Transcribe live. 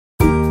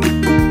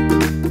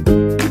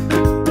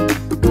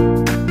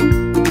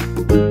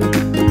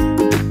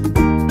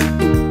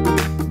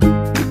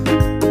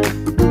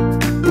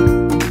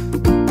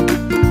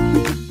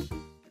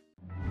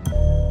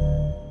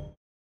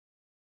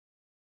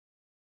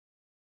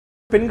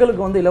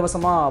பெண்களுக்கு வந்து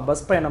இலவசமா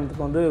பஸ்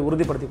பயணத்துக்கு வந்து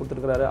உறுதிப்படுத்தி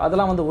கொடுத்திருக்காரு.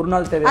 அதெல்லாம் வந்து ஒரு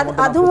நாள் தேவை.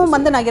 அதுவும்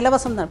வந்து நான்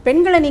இலவசம் தான்.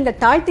 பெண்களை நீங்க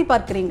தாழ்த்தி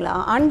பார்க்கிறீங்களா?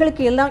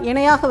 ஆண்களுக்கு எல்லாம்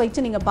இணையாக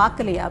வைத்து நீங்க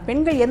பார்க்கலையா?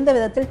 பெண்கள் எந்த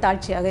விதத்தில்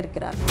தாழ்ச்சியாக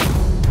இருக்கிறார்?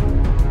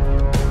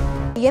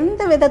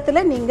 எந்த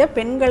விதத்தில் நீங்க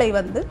பெண்களை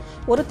வந்து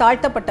ஒரு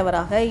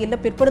தாழ்த்தப்பட்டவராக இல்ல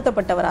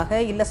பிற்படுத்தப்பட்டவராக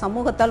இல்ல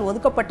சமூகத்தால்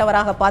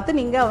ஒதுக்கப்பட்டவராக பார்த்து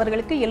நீங்க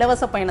அவர்களுக்கு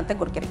இலவச பயணத்தை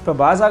கொடுக்கிறீங்க? இப்போ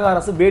பாஜக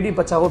அரசு பேடி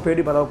பச்சாவோ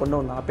பேடி பதாவோ கொண்டு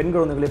வந்தாங்க. பெண்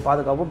குழந்தைகளை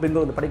பாதுகாப்போ பெண்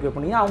குழந்தை படிக்க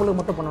வைப்பீங்க, அவங்களுக்கு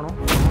மட்டும் பண்ணணும்.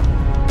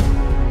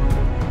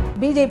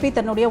 பிஜேபி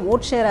தன்னுடைய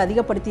ஓட் ஷேரை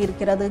அதிகப்படுத்தி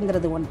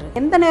இருக்கிறதுங்கிறது ஒன்று.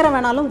 எந்த நேரம்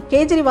வேணாலும்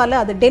கேஜ்ரிவாலை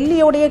அது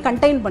டெல்லியோடையே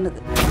கண்டெயின்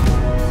பண்ணுது.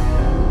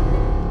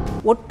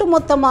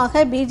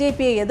 ஒட்டுமொத்தமாக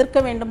பிஜேபியை எதிர்க்க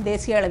வேண்டும்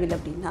தேசிய அளவில்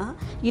அப்படின்னா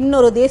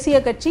இன்னொரு தேசிய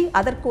கட்சி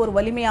அதற்கு ஒரு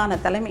வலிமையான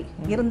தலைமை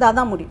இருந்தால்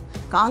தான் முடியும்.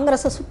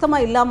 காங்கிரஸை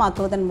சுத்தமாக இல்லாமல்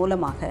ஆக்குவதன்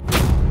மூலமாக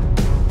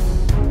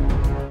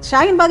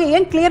ஷாஹின்பாகை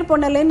ஏன் கிளியர்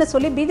பண்ணலைன்னு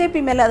சொல்லி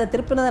பிஜேபி மேலே அதை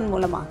திருப்பினதன்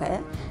மூலமாக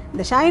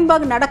இந்த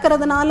ஷாஹின்பாக்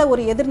நடக்கிறதுனால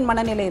ஒரு எதிர்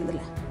மனநிலை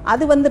இருந்தில்ல,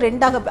 அது வந்து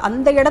ரெண்டாக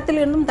அந்த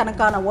இடத்திலிருந்தும்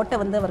தனக்கான ஓட்டை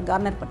வந்து அவர்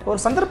கார்னர் பண்ணார்.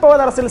 ஒரு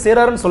சந்தர்ப்பவாத அரசியல்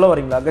சேராருன்னு சொல்ல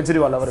வரீங்களா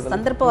கெஜ்ரிவால் அவர்கள்?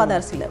 சந்தர்ப்பவாத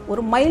அரசியல்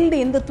ஒரு மைல்டு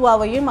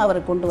இந்துத்துவாவையும் அவர்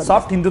கொண்டு வந்தார்.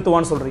 சாஃப்ட்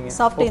இந்துத்துவான்னு சொல்றீங்க?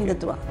 சாஃப்ட்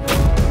இந்துத்துவா.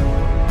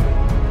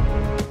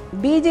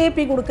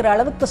 பிஜேபி கொடுக்குற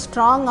அளவுக்கு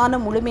ஸ்ட்ராங்கான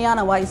முழுமையான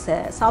வாய்ஸை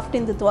சாஃப்ட்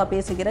இந்துத்துவா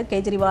பேசுகிற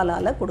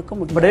கேஜ்ரிவாலால கொடுக்க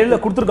முடியும். டெல்லியில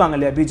கொடுத்துருக்காங்க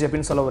இல்லையா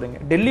பிஜேபின்னு சொல்ல வரீங்க?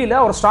 டெல்லியில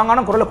ஒரு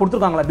ஸ்ட்ராங்கான குரலை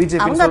கொடுத்துருக்காங்களா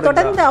பிஜேபி? அவங்க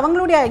தொடர்ந்து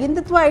அவங்களுடைய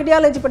இந்துத்துவ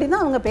ஐடியாலஜி படி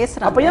தான் அவங்க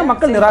பேசுறாங்க. அப்ப ஏன்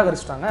மக்கள்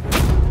நிராகரிச்சிட்டாங்க?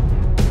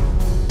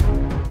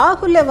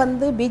 ராகுலை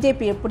வந்து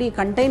பிஜேபி எப்படி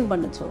கண்டெயின்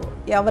பண்ணுச்சோ,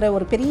 அவரை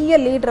ஒரு பெரிய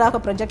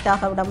லீடராக ப்ரொஜெக்ட்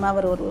ஆக விடாம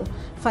அவர் ஒரு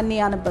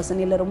ஃபன்னியான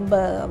பர்சன் இல்லை, ரொம்ப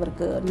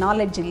அவருக்கு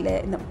நாலேஜ் இல்லை,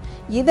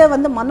 இதை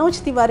வந்து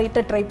மனோஜ்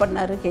திவாரிட்ட ட்ரை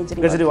பண்ணாரு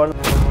கேஜ்ரிவால்.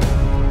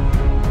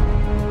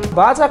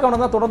 பாஜக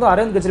தான் தொடர்ந்து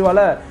அரவிந்த்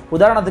கெஜ்ரிவால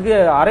உதாரணத்துக்கு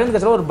அரவிந்த்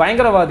கெஜ்ரிவால் ஒரு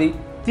பயங்கரவாதி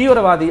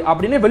தீவிரவாதி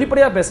அப்படின்னு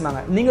வெளிப்படையா பேசினாங்க.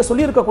 நீங்க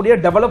சொல்லி இருக்கக்கூடிய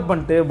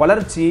டெவலப்மெண்ட்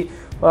வளர்ச்சி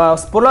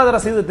பொருளாதார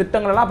சீர்திருத்த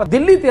திட்டங்கள் எல்லாம்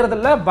தில்லி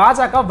தேர்தலில்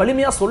பாஜக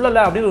வலிமையா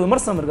சொல்லல அப்படின்னு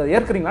விமர்சனம் இருக்குது.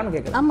 ஏற்கிறீங்களான்னு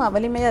கேட்குறேன். ஆமா,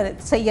 வலிமையா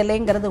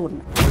செய்யலைங்கிறது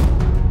உண்மை.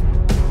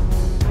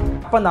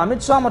 அப்ப அந்த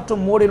அமித்ஷா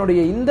மற்றும்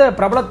மோடியினுடைய இந்த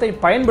பிரபலத்தை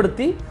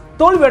பயன்படுத்தி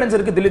தோல்வி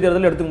அடைஞ்சிருக்கு தில்லி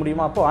தேர்தலில் எடுத்துக்க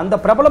முடியுமா? அப்போ அந்த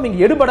பிரபலம் இங்க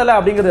எடுபடலை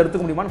அப்படிங்கிறத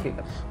எடுத்துக்க முடியுமான்னு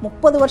கேட்குறேன்.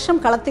 30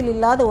 வருஷம் களத்தில்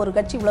இல்லாத ஒரு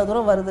கட்சி இவ்வளவு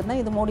தூரம் வருதுன்னா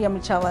இது மோடி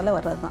அமித்ஷாவால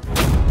வர்றதுதான்.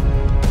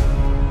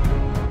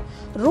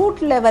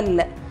 ரூட்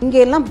லெவல்ல இங்க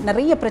எல்லாம்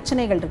நிறைய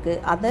பிரச்சனைகள் இருக்கு.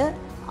 அதை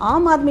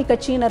ஆம் ஆத்மி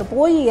கட்சியினர்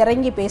போய்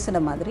இறங்கி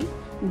பேசின மாதிரி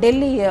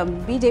டெல்லி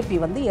பிஜேபி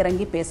வந்து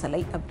இறங்கி பேசலை.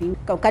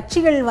 அப்படின்னு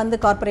கட்சிகள் வந்து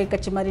கார்ப்பரேட்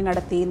கட்சி மாதிரி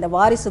நடத்தி இந்த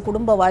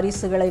குடும்ப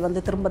வாரிசுகளை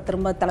வந்து திரும்ப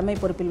திரும்ப தலைமை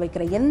பொறுப்பில்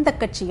வைக்கிற எந்த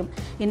கட்சியும்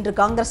இன்று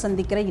காங்கிரஸ்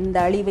சந்திக்கிற இந்த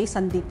அழிவை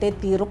சந்தித்தே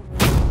தீரும்.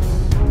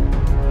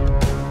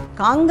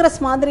 காங்கிரஸ்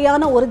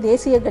மாதிரியான ஒரு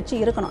தேசிய கட்சி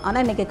இருக்கணும்.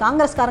 ஆனால் இன்னைக்கு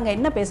காங்கிரஸ்காரங்க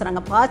என்ன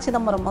பேசுறாங்க? ப.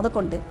 சிதம்பரம்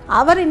முதற்கொண்டு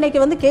அவர் இன்னைக்கு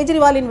வந்து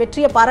கேஜ்ரிவாலின்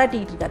வெற்றியை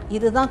பாராட்டிட்டு இருக்கார்.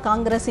 இதுதான்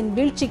காங்கிரஸின்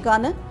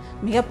வீழ்ச்சிக்கான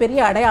மிகப்பெரிய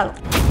அடையாளம்.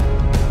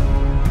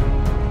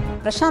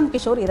 பிரசாந்த்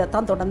கிஷோர்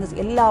இதைத்தான் தொடர்ந்து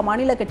எல்லா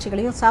மாநில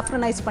கட்சிகளையும்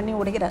சாஃப்ரனைஸ் பண்ணி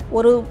உடைகிறார்.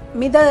 ஒரு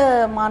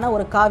மிதமான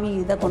ஒரு காவி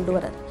இதை கொண்டு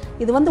வரார்.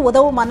 இது வந்து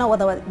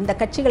உதவாது. இந்த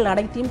கட்சிகள்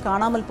அனைத்தையும்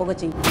காணாமல் போக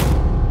செய்யும்.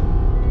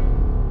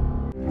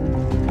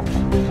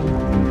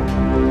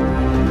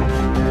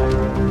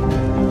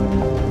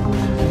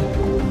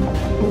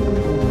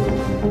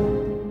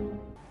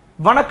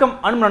 வணக்கம்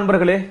அன்பு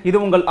நண்பர்களே, இது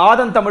உங்கள்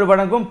ஆதன் தமிழ்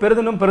வழங்கும்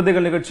பெரிதினும்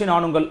பெரிதுகள் நிகழ்ச்சி.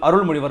 நான் உங்கள்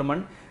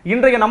அருள்மொழிவர்மன்.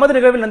 இன்றைய நமது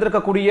நிகழ்வில்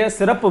வந்திருக்கக்கூடிய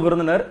சிறப்பு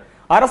விருந்தினர்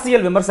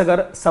அரசியல்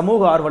விமர்சகர்,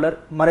 சமூக ஆர்வலர்,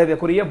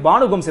 மரியாதைக்குரிய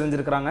பானுகம்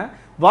செஞ்சிருக்கிறாங்க.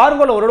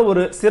 வாருங்கள் அவரோட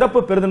ஒரு சிறப்பு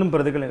பெரிதினும்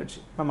பெரிதுகள் நிகழ்ச்சி.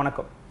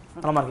 வணக்கம்,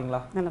 நலமா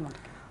இருக்கீங்களா?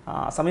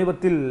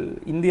 சமீபத்தில்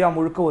இந்தியா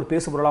முழுக்க ஒரு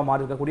பேசுபொருளாக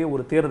மாறி இருக்கக்கூடிய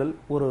ஒரு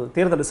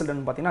தேர்தல் ரிசல்ட்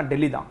பார்த்தீங்கன்னா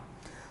டெல்லி தான்.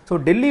 ஸோ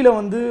டெல்லியில்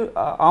வந்து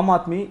ஆம்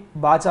ஆத்மி,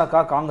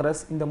 பாஜக,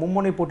 காங்கிரஸ் இந்த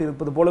மும்முனை போட்டி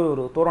இருப்பது போல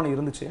ஒரு தோரணை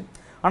இருந்துச்சு.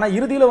 ஆனால்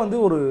இறுதியில் வந்து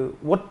ஒரு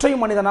ஒற்றை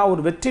மனிதனா,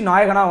 ஒரு வெற்றி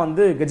நாயகனா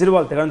வந்து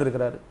கெஜ்ரிவால்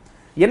திகழ்ந்திருக்கிறாரு.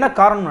 என்ன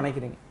காரணம்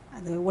நினைக்கிறீங்க?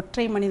 அது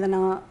ஒற்றை மனிதனா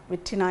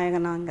வெற்றி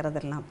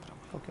நாயகனாங்கிறதெல்லாம்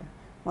ஓகே.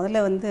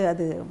 முதல்ல வந்து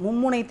அது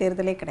மும்முனை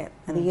தேர்தலே கிடையாது,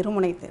 அது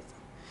இருமுனை தேர்தல்.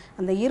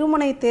 அந்த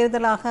இருமுனை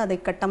தேர்தலாக அதை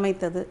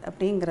கட்டமைத்தது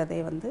அப்படிங்கிறதே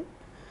வந்து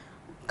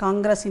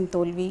காங்கிரஸின்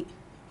தோல்வி.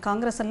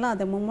 காங்கிரஸ் எல்லாம்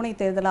அதை மும்முனை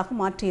தேர்தலாக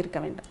மாற்றி இருக்க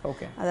வேண்டும்.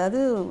 அதாவது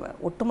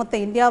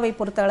ஒட்டுமொத்த இந்தியாவை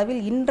பொறுத்த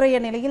அளவில் இன்றைய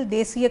நிலையில்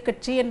தேசிய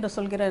கட்சி என்று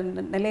சொல்கிற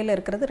நிலையில்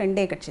இருக்கிறது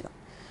ரெண்டே கட்சி தான்.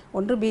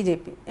 ஒன்று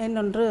பிஜேபி,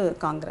 இன்னொன்று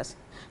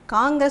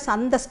காங்கிரஸ்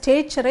அந்த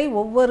ஸ்டேச்சரை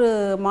ஒவ்வொரு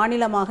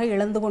மாநிலமாக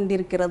இழந்து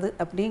கொண்டிருக்கிறது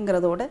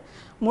அப்படிங்கிறதோட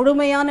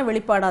முழுமையான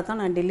வெளிப்பாடாக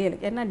தான் நான் டெல்லியில்.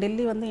 ஏன்னா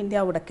டெல்லி வந்து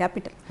இந்தியாவோட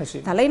கேபிட்டல்.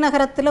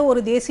 தலைநகரத்தில்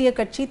ஒரு தேசிய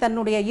கட்சி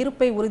தன்னுடைய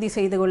இருப்பை உறுதி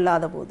செய்து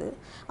கொள்ளாத போது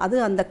அது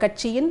அந்த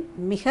கட்சியின்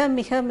மிக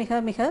மிக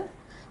மிக மிக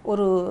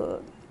ஒரு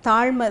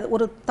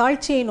ஒரு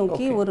தாழ்ச்சியை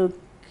நோக்கி, ஒரு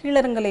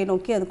கீழறங்களை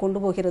நோக்கி அது கொண்டு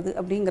போகிறது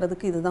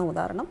அப்படிங்கிறதுக்கு இதுதான்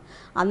உதாரணம்.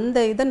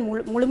 அந்த இதன்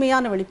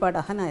முழுமையான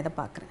வெளிப்பாடாக நான் இதை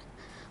பார்க்குறேன்.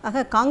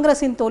 ஆக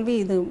காங்கிரஸின் தோல்வி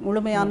இது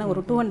முழுமையான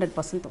ஒரு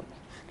 200% தோல்வி.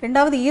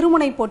 ரெண்டாவது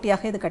இருமுனை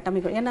போட்டியாக இது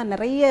கட்டமைக்கும். ஏன்னா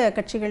நிறைய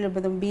கட்சிகள்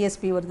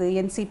பிஎஸ்பி வருது,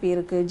 என்சிபி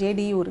இருக்குது,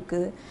 ஜேடியு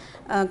இருக்குது,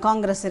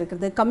 காங்கிரஸ்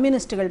இருக்குது,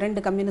 கம்யூனிஸ்ட்டுகள்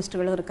 2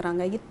 கம்யூனிஸ்ட்டுகளும்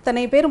இருக்கிறாங்க.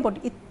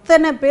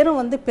 இத்தனை பேரும்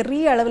வந்து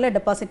பெரிய அளவில்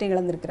டெபாசிட்டை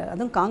இழந்திருக்கிறார்.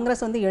 அதுவும்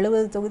காங்கிரஸ் வந்து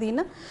 70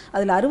 தொகுதின்னா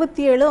அதில்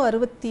 67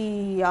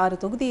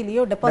 66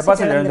 தொகுதியிலேயோ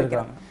டெபாசிட்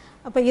இழந்திருக்கிறாங்க.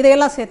 அப்போ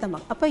இதையெல்லாம்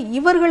சேர்த்தமா அப்போ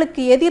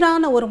இவர்களுக்கு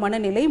எதிரான ஒரு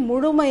மனநிலை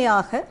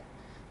முழுமையாக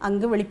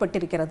அங்கு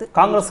வெளிப்பட்டிருக்கிறது.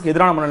 காங்கிரஸுக்கு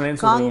எதிரான மனநிலை,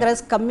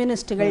 காங்கிரஸ்,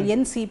 கம்யூனிஸ்டுகள்,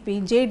 என்சிபி,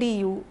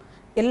 ஜேடியு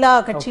எல்லா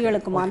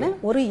கட்சிகளுக்குமான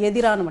ஒரு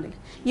எதிரான மனநிலை.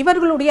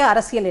 இவர்களுடைய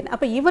அரசியல் என்ன,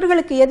 அப்போ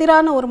இவர்களுக்கு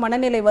எதிரான ஒரு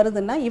மனநிலை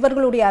வருதுன்னா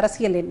இவர்களுடைய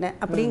அரசியல் என்ன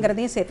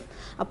அப்படிங்கிறதையும் சரி.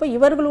 அப்போ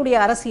இவர்களுடைய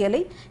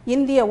அரசியலை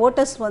இந்திய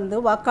ஓட்டர்ஸ்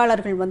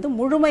வாக்காளர்கள்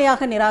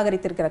முழுமையாக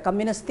நிராகரித்திருக்கிறார்.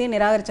 கம்யூனிஸ்டையும்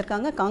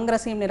நிராகரிச்சிருக்காங்க,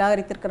 காங்கிரஸையும்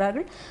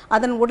நிராகரித்திருக்கிறார்கள்.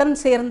 அதன் உடன்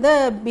சேர்ந்த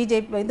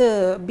பிஜேபி,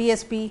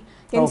 பிஎஸ்பி,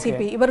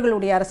 என்சிபி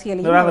இவர்களுடைய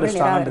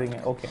அரசியலையும்.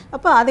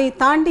 அப்போ அதை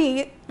தாண்டி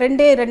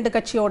ரெண்டு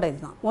கட்சியோட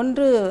இதுதான்.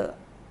 ஒன்று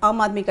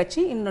ஆம் ஆத்மி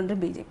கட்சி, இன்னொன்று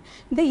பிஜேபி.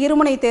 இந்த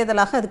இருமுனை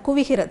தேர்தலாக அது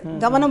குவிகிறது,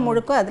 கவனம்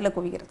முழுக்க அதில்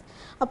குவிகிறது.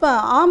 அப்போ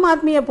ஆம்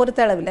ஆத்மியை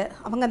பொறுத்த அளவில்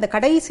அவங்க அந்த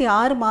கடைசி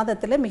 6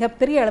 மாதத்தில்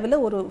மிகப்பெரிய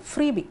அளவில் ஒரு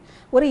ஃப்ரீபி,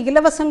 ஒரு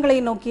இலவசங்களை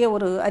நோக்கிய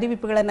ஒரு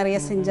அறிவிப்புகளை நிறைய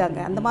செஞ்சாங்க,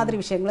 அந்த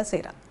மாதிரி விஷயங்களை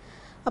செய்கிறாங்க.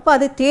 அப்போ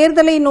அது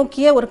தேர்தலை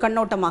நோக்கிய ஒரு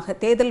கண்ணோட்டமாக,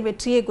 தேர்தல்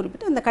வெற்றியை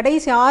குறிப்பிட்டு அந்த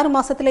கடைசி 6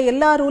 மாசத்துல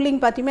எல்லா ரூலிங்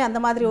பார்ட்டியுமே அந்த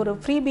மாதிரி ஒரு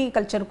ஃப்ரீபி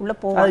கல்ச்சருக்குள்ள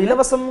போவாங்க.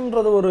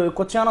 இலவசம்ன்றது ஒரு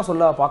கொச்சையான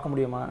சொல்ல பார்க்க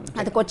முடியுமா?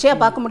 அது கொச்சையா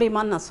பார்க்க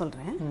முடியுமான்னு நான்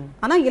சொல்றேன்.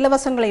 ஆனா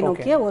இலவசங்களை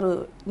நோக்கிய ஒரு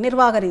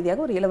நிர்வாக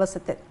ரீதியாக ஒரு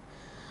இலவசத்தை.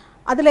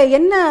 அதுல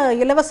என்ன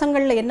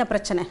இலவசங்கள்ல என்ன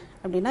பிரச்சனை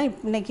அப்படின்னா,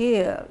 இன்னைக்கு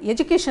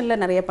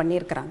எஜுகேஷன்ல நிறைய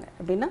பண்ணியிருக்கிறாங்க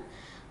அப்படின்னா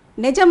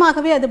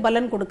நிஜமாகவே அது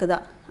பலன் கொடுக்குதா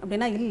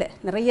அப்படின்னா இல்லை.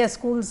 நிறைய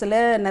ஸ்கூல்ஸில்,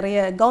 நிறைய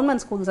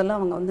கவர்மெண்ட் ஸ்கூல்ஸ் எல்லாம்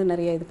அவங்க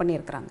நிறைய இது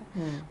பண்ணியிருக்கிறாங்க.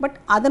 பட்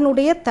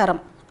அதனுடைய தரம்,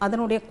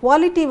 அதனுடைய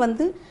குவாலிட்டி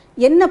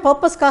என்ன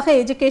பர்பஸ்க்காக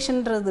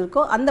எஜுகேஷன்றது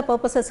இருக்கோ அந்த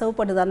பர்பஸை சர்வ்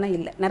பண்ணுதான்னா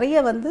இல்லை.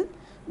 நிறைய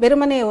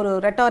வெறுமனே ஒரு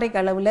ரெட்டாரிக்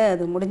அளவில்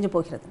அது முடிஞ்சு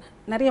போகிறது.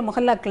 நிறைய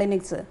மொஹல்லா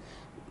கிளினிக்ஸு,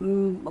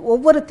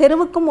 ஒவ்வொரு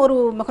தெருவுக்கும் ஒரு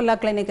மொஹல்லா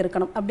கிளினிக்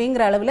இருக்கணும்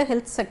அப்படிங்கிற அளவில்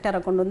ஹெல்த்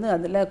செக்டரை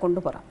அதில்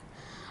கொண்டு போகிறாங்க.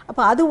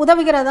 அப்போ அது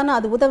உதவுகிறதானா?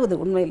 அது உதவுது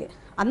உண்மையிலே,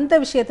 அந்த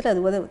விஷயத்தில்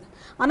அது உதவுது.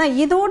 ஆனால்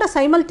இதோட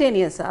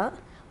சைமல்டேனியஸாக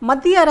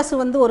மத்திய அரசு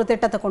ஒரு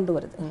திட்டத்தை கொண்டு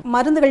வருது.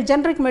 மருந்துகள்,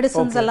 ஜெனரிக்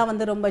மெடிசன்ஸ் எல்லாம்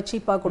ரொம்ப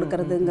சீப்பாக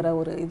கொடுக்கறதுங்கிற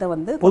ஒரு இதை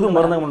பொது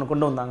மருந்து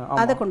கொண்டு வந்தாங்க.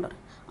 அதை கொண்டு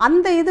வரும்.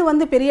 அந்த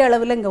இது பெரிய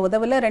அளவில் இங்கே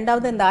உதவலை.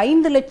 ரெண்டாவது, இந்த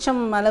 5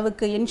 லட்சம்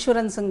அளவுக்கு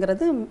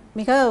இன்சூரன்ஸுங்கிறது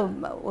மிக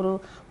ஒரு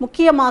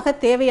முக்கியமாக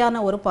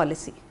தேவையான ஒரு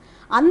பாலிசி.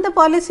 அந்த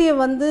பாலிசியை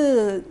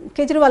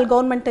கெஜ்ரிவால்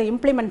கவர்மெண்ட்டை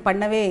இம்ப்ளிமெண்ட்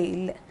பண்ணவே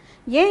இல்லை.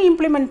 ஏன்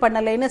இம்ப்ளிமெண்ட்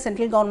பண்ணலைன்னு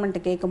சென்ட்ரல் கவர்மெண்ட்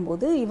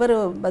கேட்கும்போது இவர்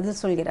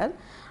பதில் சொல்கிறார்,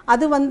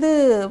 அது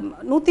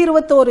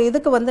 121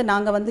 இதுக்கு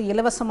நாங்கள்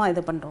இலவசமாக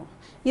இது பண்ணுறோம்,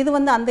 இது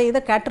அந்த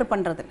இதை கேட்டர்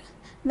பண்ணுறதில்ல.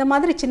 இந்த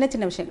மாதிரி சின்ன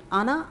சின்ன விஷயங்கள்.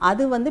 ஆனால்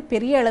அது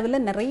பெரிய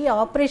அளவில் நிறைய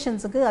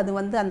ஆப்ரேஷன்ஸுக்கு அது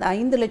அந்த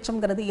 5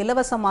 லட்சம்ங்கிறது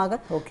இலவசமாக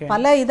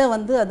பல இதை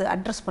அது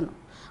அட்ரஸ் பண்ணும்.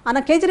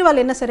 ஆனால்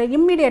கேஜ்ரிவால் என்ன செய்யறாரு,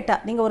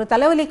 இம்மிடியேட்டாக நீங்கள் ஒரு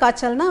தலைவலி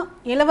காய்ச்சல்னா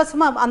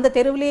இலவசமாக அந்த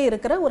தெருவிலேயே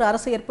இருக்கிற ஒரு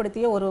அரசு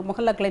ஏற்படுத்திய ஒரு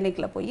மொஹல்லா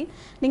கிளினிக்கில் போய்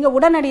நீங்கள்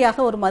உடனடியாக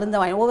ஒரு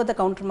மருந்தை ஓவர் த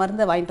கவுண்டர்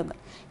மருந்தை வாங்கிட்டு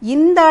வந்தார்.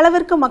 இந்த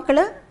அளவிற்கு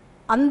மக்களை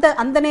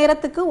அந்த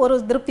நேரத்துக்கு ஒரு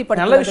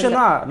திருப்திப்பட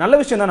நல்ல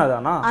விஷயம்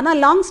தானே. ஆனால்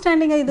லாங்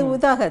ஸ்டாண்டிங் இது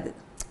இதாகாது.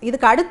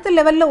 இதுக்கு அடுத்த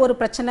லெவலில் ஒரு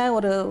பிரச்சனை,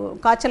 ஒரு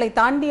காய்ச்சலை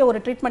தாண்டிய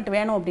ஒரு ட்ரீட்மெண்ட்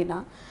வேணும் அப்படின்னா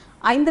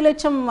 5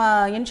 லட்சம்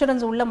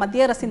இன்சூரன்ஸ் உள்ள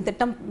மத்திய அரசின்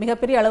திட்டம்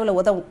மிகப்பெரிய அளவில்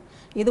உதவும்.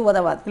 இது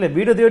உதவாது. இல்லை,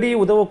 வீடு தேடி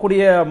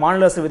உதவக்கூடிய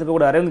மாநில அரசு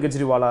வைக்கக்கூடிய அரவிந்த்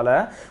கெஜ்ரிவாலால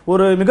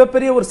ஒரு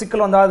மிகப்பெரிய ஒரு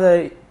சிக்கல் வந்தால் அதை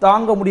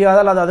தாங்க முடியாத,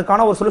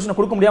 அதுக்கான ஒரு சொல்யூஷனை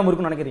கொடுக்க முடியாமல்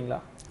இருக்குன்னு நினைக்கிறீங்களா?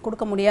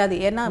 கொடுக்க முடியாது.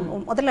 ஏன்னா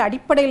முதல்ல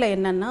அடிப்படையில்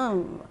என்னன்னா,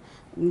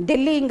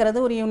 டெல்லிங்கிறது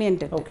ஒரு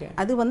யூனியன் டெரிட்டரி.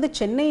 அது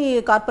சென்னை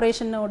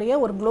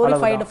கார்பரேஷனுடைய ஒரு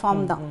குளோரிஃபைடு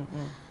ஃபார்ம் தான்.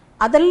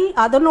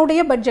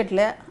 அதனுடைய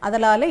பட்ஜெட்டில்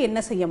அதனால்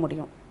என்ன செய்ய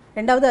முடியும்?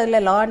 ரெண்டாவது,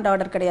 அதில் லா அண்ட்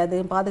ஆர்டர் கிடையாது,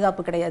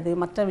 பாதுகாப்பு கிடையாது,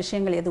 மற்ற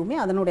விஷயங்கள் எதுவுமே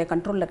அதனுடைய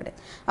கண்ட்ரோலில்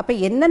கிடையாது. அப்போ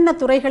என்னென்ன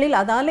துறைகளில்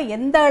அதால்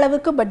எந்த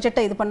அளவுக்கு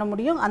பட்ஜெட்டை இது பண்ண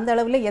முடியும், அந்த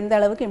அளவில் எந்த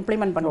அளவுக்கு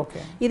இம்ப்ளிமெண்ட் பண்ணுவோம்,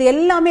 இது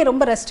எல்லாமே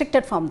ரொம்ப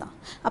ரெஸ்ட்ரிக்டட் ஃபார்ம் தான்.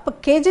 அப்போ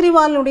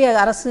கேஜ்ரிவாலுடைய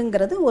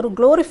அரசுங்கிறது ஒரு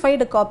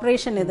குளோரிஃபைடு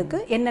கார்பரேஷன். இதுக்கு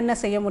என்னென்ன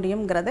செய்ய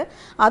முடியுங்கிறத,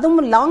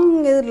 அதுவும் லாங்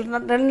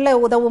ரன்ல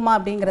உதவுமா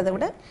அப்படிங்கிறத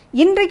விட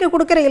இன்றைக்கு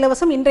கொடுக்குற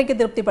இலவசம் இன்றைக்கு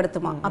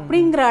திருப்திப்படுத்துமா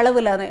அப்படிங்கிற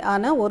அளவில்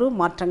ஆன ஒரு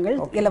மாற்றங்கள்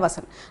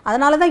இலவசம்.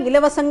 அதனால தான்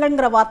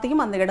இலவசங்கள்ங்கிற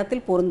வார்த்தையும் அந்த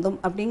இடத்தில் பொருந்தும்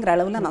அப்படிங்கிற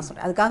அளவில் நான்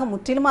சொல்றேன். அதுக்காக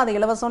முற்றிலுமா அதை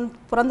இலவசம்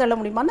புறந்தள்ள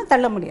முடியுமான்னு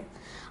தள்ள முடியாது.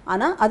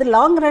 ஆனால் அது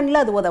லாங்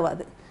ரன்ல அது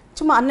உதவாது.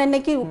 சும்மா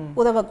அன்னன்னைக்கு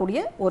உதவக்கூடிய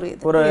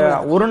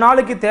ஒரு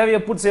நாளைக்கு தேவையை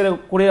பூர்த்தி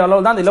செய்யக்கூடிய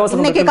அளவு தான் இலவசம்.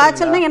 இன்னைக்கு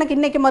காய்ச்சல்னா எனக்கு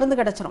இன்னைக்கு மருந்து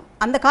கிடைச்சிடும்.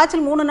 அந்த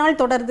காய்ச்சல் 3 நாள்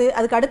தொடருது,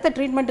 அதுக்கு அடுத்த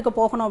ட்ரீட்மெண்ட்டுக்கு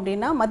போகணும்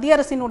அப்படின்னா மத்திய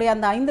அரசினுடைய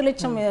அந்த 5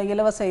 லட்சம்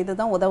இலவச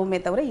இதுதான் உதவுமே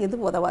தவிர இது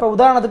உதவாது.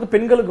 உதாரணத்துக்கு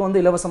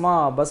பெண்களுக்கு இலவசமா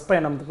பஸ்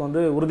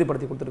பயணத்துக்கு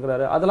உறுதிப்படுத்தி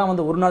கொடுத்திருக்கிறாரு. அதெல்லாம்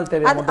ஒரு நாள்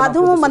தேவை.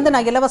 அதுவும்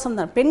நான் இலவசம்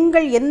தான்.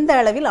 பெண்கள் எந்த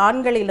அளவில்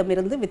ஆண்களிடம்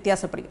இருந்து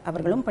வித்தியாசப்படுது.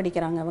 அவர்களும்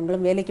படிக்கிறாங்க,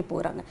 அவங்களும் வேலைக்கு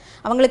போகிறாங்க,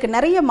 அவங்களுக்கு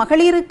நிறைய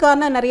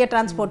மகளிருக்கான நிறைய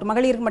டிரான்ஸ்போர்ட்,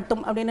 மகளிருக்கு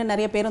மட்டும் அப்படின்னு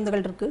நிறைய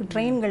பேருந்துகள் இருக்கு,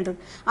 ட்ரெயின்கள் இருக்கு.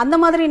 அந்த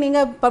மாதிரி நீங்க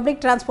பப்ளிக்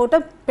டிரான்ஸ்போர்ட்டை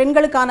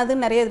பெண்களுக்கானது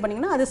நிறைய இது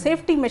பண்ணீங்கன்னா அது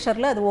சேஃப்டி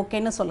மெஷர்ல அது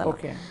ஓகேன்னு சொல்லலாம்.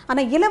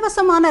 ஆனா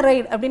இலவசமான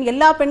ரைடு அப்படின்னு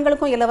எல்லா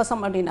பெண்களுக்கும்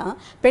இலவசம் அப்படின்னா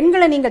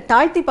பெண்களை நீங்க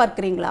தாழ்த்தி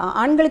பார்க்கிறீங்களா,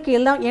 ஆண்களுக்கு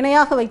எல்லாம்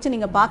இணையாக வச்சு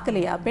நீங்க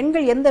பார்க்கலையா,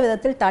 பெண்கள் எந்த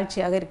விதத்தில்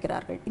தாழ்ச்சியாக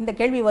இருக்கிறார்கள், இந்த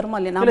கேள்வி வருமா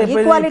இல்லையா?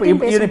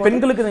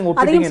 பெண்களுக்கு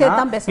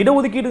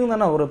இடஒதுக்கீடு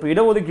தானே. ஒரு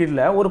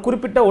இடஒதுக்கீடுல ஒரு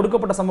குறிப்பிட்ட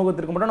ஒடுக்கப்பட்ட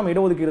சமூகத்திற்கு மட்டும் நம்ம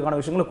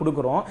இடஒதுக்கீடுக்கான விஷயங்களை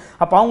கொடுக்குறோம்.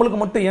 அப்ப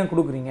அவங்களுக்கு மட்டும் ஏன்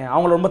கொடுக்குறீங்க,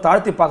 அவங்களை ரொம்ப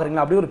தாழ்த்தி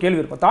பார்க்குறீங்களா அப்படி ஒரு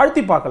கேள்வி இருக்கும்.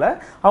 தாழ்த்தி பார்க்கல,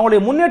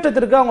 அவங்களுடைய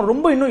முன்னேற்றத்திற்கு அவங்க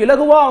ரொம்ப இன்னும்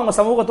இலகுவா அவங்க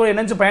சமூகத்தோட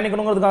இணைஞ்சு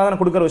பயணிக்கணுங்கிறதுக்காக தான்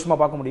கொடுக்குற விஷயமா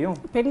பார்க்க முடியும்.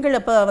 பெண்கள்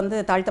அப்ப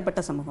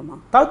தாழ்த்தப்பட்ட சமூகமா?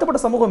 தாழ்த்தப்பட்ட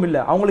சமூகம் இல்ல,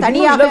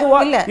 அவங்களுக்கு இலகுவா.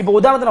 இப்ப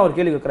உதாரணத்துல ஒரு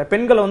கேள்வி கேட்கிறேன்.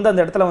 பெண்கள் அந்த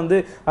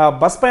இடத்துல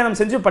பஸ் பயணம்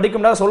செஞ்சு படிக்க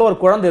முடியாத சொல்ல ஒரு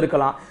குழந்தை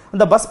இருக்கலாம்.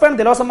 இந்த பஸ்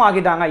பயணத்தை இலவசமா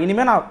ஆக்கிட்டாங்க,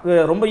 இனிமே நான்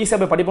ரொம்ப ஈஸியா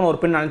போய் படிப்பேன்னு ஒரு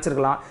பெண்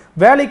நினைச்சிருக்கலாம்.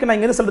 வேலைக்கு நான்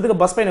இங்கிருந்து செல்றதுக்கு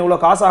பஸ் பயணம்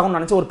எவ்வளவு காசு ஆகும்னு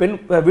நினைச்சு ஒரு பெண்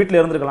வீட்டுல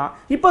இருந்திருக்கலாம்.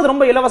 இப்போ அது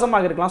ரொம்ப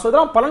இலவசமாக இருக்கலாம்.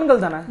 இதெல்லாம்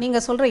பலன்கள் தானே.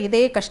 நீங்க சொல்ற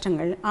இதே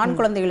கஷ்டங்கள் ஆண்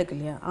குழந்தைகளுக்கு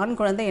இல்லையா? ஆண்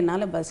குழந்தை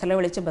என்னால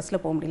செலவழிச்சு பஸ்ல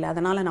போக முடியல,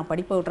 அதனால நான்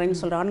படிப்பு விட்றேன்னு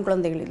சொல்ற ஆண்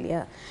குழந்தைகள்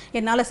இல்லையா?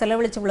 என்னால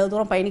செலவழிச்சு இவ்வளவு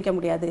தூரம் பயணிக்க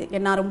முடியாது,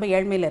 நான் ரொம்ப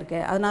ஏழ்மையில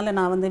இருக்கேன், அதனால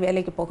நான் வந்து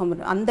வேலைக்கு போக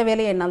முடியும், அந்த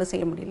வேலையை என்னால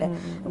செய்ய முடியல,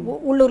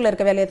 உள்ளூர்ல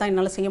இருக்க வேலையை தான்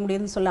என்னால செய்ய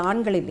முடியுதுன்னு சொல்ல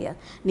ஆண்கள் இல்லையா?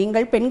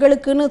 நீங்கள்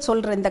பெண்களுக்குன்னு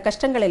சொல்ற இந்த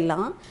கஷ்டங்கள்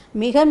எல்லாம்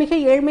மிக மிக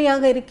ஏழ்மையாக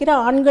இருக்கிற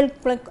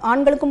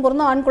ஆண்களுக்கும்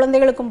பொருந்தும், ஆண்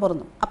குழந்தைகளுக்கும்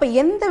பொருந்தும். அப்ப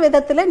எந்த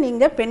விதத்துல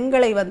நீங்க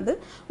பெண்களை வந்து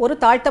ஒரு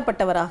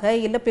தாழ்த்தப்பட்டவராக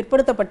இல்ல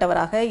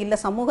பிற்படுத்தப்பட்டவராக இல்ல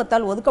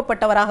சமூகத்தால்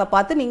ஒதுக்கப்பட்டவராக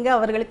பார்த்து நீங்க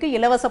அவர்களுக்கு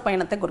இலவச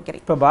பயணத்தை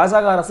கொடுக்கிறீங்க? இப்ப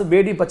பாஜக அரசு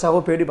பேடி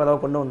பச்சாவோ பேடி பதாவோ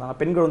கொண்டு வந்தாங்க,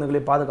 பெண்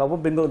குழந்தைகளை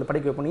பாதுகாப்பும் பெண் குழந்தை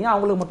படிக்க வைப்பீங்க,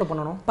 அவங்களுக்கு மட்டும்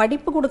பண்ணணும்.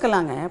 படிப்பு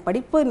கொடுக்கலாங்க,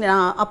 படிப்பு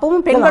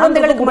அப்பவும் பெண்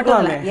குழந்தைகளுக்கு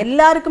மட்டும் இல்ல,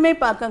 எல்லாருக்குமே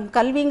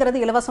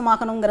கல்விங்கிறது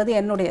இலவசமாகணுங்கிறது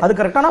என்னுடைய. அது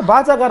கரெக்டான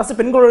பாஜக அரசு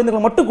பெண்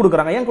குழந்தைகளுக்கு மட்டும்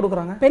கொடுக்குறாங்க. ஏன்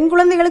கொடுக்குறாங்க? பெண்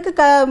குழந்தைகளுக்கு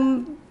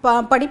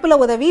படிப்புல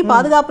உதவி,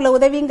 பாதுகாப்புல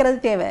உதவிங்கிறது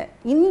தேவை.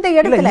 இந்த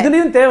இடத்துல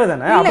இதுலயும்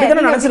தேவைதானே,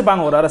 அப்படிதானே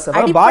நினைச்சிருப்பாங்க ஒரு அரசு.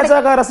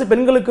 பாஜக அரசு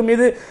பெண்களுக்கு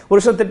மீது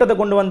ஒரு சில திட்டத்தை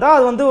கொண்டு வந்தா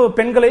அது வந்து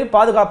பெண்களை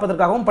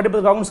பாதுகாப்பதற்காகவும்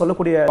படிப்பதற்காகவும்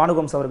சொல்லக்கூடிய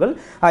வானுகம்ஸ் அவர்கள்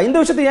இந்த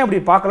விஷயத்தை ஏன்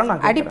அப்படி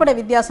பார்க்கலாம்? அடிப்படை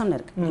வித்தியாசம்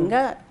இருக்கு. நீங்க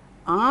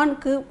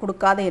ஆணுக்கு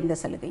கொடுக்காத எந்த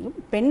சலுகையும்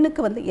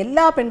பெண்ணுக்கு வந்து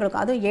எல்லா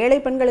பெண்களுக்கும், அதுவும் ஏழை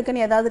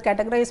பெண்களுக்குன்னு ஏதாவது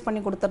கேட்டகரைஸ்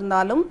பண்ணி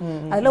கொடுத்திருந்தாலும்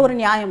அதுல ஒரு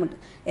நியாயம் உண்டு.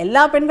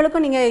 எல்லா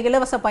பெண்களுக்கும் நீங்க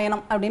இலவச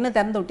பயணம் அப்படின்னு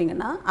திறந்து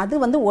விட்டீங்கன்னா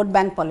அது வந்து ஓட்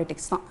பேங்க்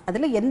பாலிடிக்ஸ் தான்.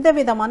 அதுல எந்த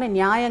விதமான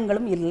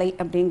நியாயங்களும் இல்லை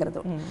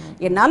அப்படிங்கிறது.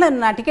 என்னால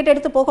நான் டிக்கெட்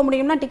எடுத்து போக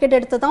முடியும்னா டிக்கெட்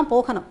எடுத்து தான்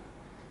போகணும்.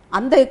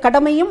 அந்த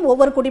கடமையும்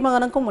ஒவ்வொரு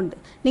குடிமகனுக்கும் உண்டு.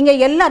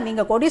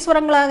 நீங்க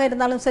கோடீஸ்வரங்களாக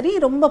இருந்தாலும் சரி,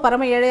 ரொம்ப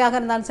பரம ஏழையாக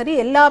இருந்தாலும் சரி,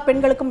 எல்லா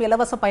பெண்களுக்கும்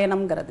இலவச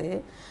பயணம்ங்கிறது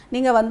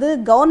நீங்க வந்து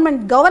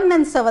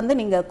கவர்னன்ஸை வந்து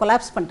நீங்க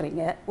கொலாப்ஸ்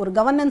பண்றீங்க. ஒரு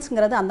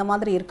கவர்னன்ஸ்ங்கிறது அந்த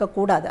மாதிரி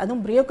இருக்கக்கூடாது.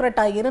 அதுவும்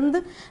பியூரோக்ராட்டா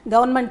இருந்து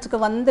கவர்மெண்ட்ஸ்க்கு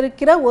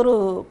வந்திருக்கிற ஒரு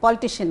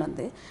பாலிட்டிஷியன்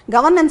வந்து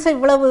கவர்னன்ஸை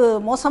இவ்வளவு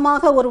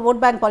மோசமாக ஒரு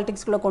ஓட் பேங்க்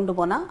பாலிடிக்ஸ்குள்ள கொண்டு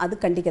போனா அது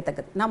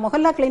கண்டிக்கத்தக்கது. நான்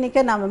மொஹல்லா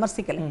கிளினிக்கை நான்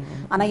விமர்சிக்கல,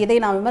 ஆனா இதை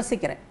நான்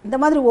விமர்சிக்கிறேன். இந்த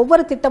மாதிரி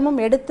ஒவ்வொரு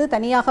திட்டமும் எடுத்து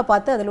தனியாக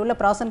பார்த்து அதில் உள்ள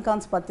ப்ராஸ் அண்ட்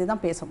கான்ஸ் பார்த்து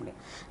தான் பேச முடியும்.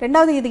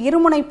 ரெண்டாவது, இது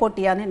இருமுனை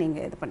போட்டியான்னு நீங்க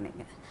இது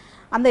பண்ணீங்க.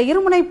 அந்த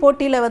இருமுனை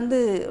போட்டியில வந்து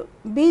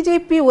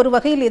பிஜேபி ஒரு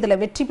வகையில் இதுல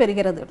வெற்றி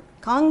பெறுகிறது.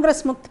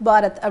 காங்கிரஸ் முக்த்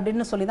பாரத்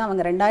அப்படின்னு சொல்லி தான்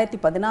அவங்க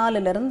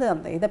 2014 இருந்து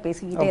அந்த இதை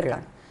பேசிக்கிட்டே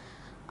இருக்காங்க.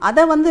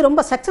 அதை வந்து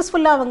ரொம்ப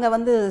சக்சஸ்ஃபுல்லா அவங்க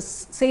வந்து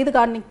செய்து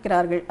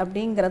காண்பிக்கிறார்கள்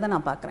அப்படிங்கிறத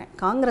நான் பார்க்குறேன்.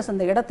 காங்கிரஸ்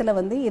அந்த இடத்துல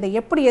வந்து இதை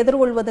எப்படி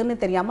எதிர்கொள்வதுன்னு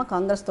தெரியாம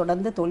காங்கிரஸ்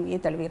தொடர்ந்து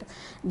தோல்வியை தழுவுகிறது.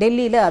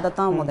 டெல்லியில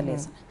அதைத்தான் முதலே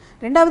சொன்னேன்.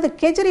 ரெண்டாவது,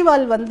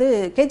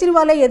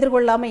 கெஜ்ரிவாலை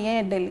எதிர்கொள்ளாம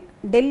ஏன்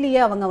டெல்லியை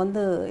அவங்க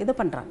வந்து இது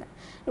பண்றாங்க?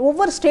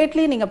 ஒவ்வொரு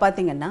ஸ்டேட்லையும் நீங்கள்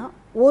பார்த்தீங்கன்னா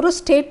ஒரு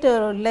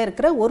ஸ்டேட்டில்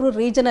இருக்கிற ஒரு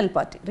ரீஜனல்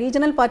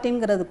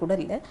பார்ட்டிங்கிறது கூட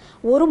இல்லை,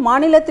 ஒரு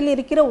மாநிலத்தில்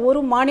இருக்கிற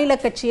ஒரு மாநில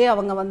கட்சியை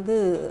அவங்க வந்து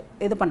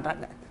இது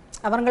பண்ணுறாங்க,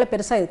 அவங்கள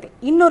பெருசாக இருக்கு.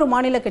 இன்னொரு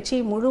மாநில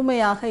கட்சியை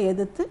முழுமையாக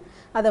எதிர்த்து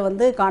அதை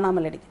வந்து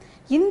காணாமல் அடிக்குது.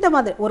 இந்த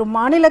மாதிரி ஒரு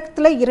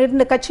மாநிலத்தில்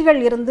 2 கட்சிகள்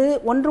இருந்து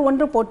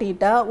ஒன்று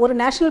போட்டியிட்டா ஒரு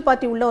நேஷனல்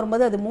பார்ட்டி உள்ள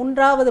வரும்போது அது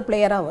 3வது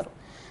பிளேயராக வரும்.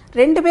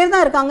 2 பேர்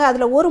தான் இருக்காங்க,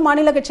 அதில் ஒரு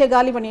மாநில கட்சியை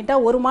காலி பண்ணிட்டா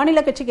ஒரு மாநில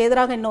கட்சிக்கு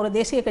எதிராக இன்னொரு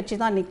தேசிய கட்சி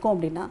தான் நிற்கும்.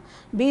 அப்படின்னா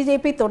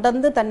பிஜேபி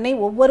தொடர்ந்து தன்னை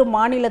ஒவ்வொரு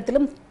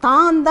மாநிலத்திலும்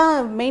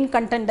தான் மெயின்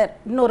கண்டெண்டர்,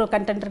 இன்னொரு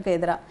கண்டெண்டருக்கு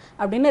எதிராக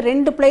அப்படின்னு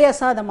 2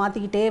 பிளேயர்ஸாக அதை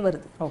மாற்றிக்கிட்டே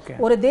வருது.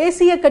 ஒரு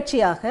தேசிய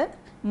கட்சியாக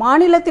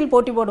மாநிலத்தில்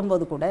போட்டி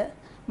போடும்போது கூட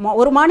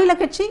ஒரு மாநில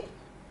கட்சி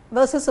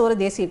வர்சஸ் ஒரு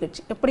தேசிய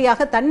கட்சி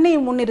எப்படியாக தன்னை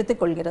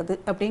முன்னிறுத்திக் கொள்கிறது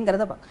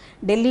அப்படிங்கிறத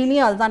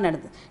டெல்லியிலையும் அதுதான்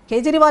நடந்தது.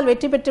 கெஜ்ரிவால்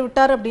வெற்றி பெற்று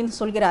விட்டார் அப்படின்னு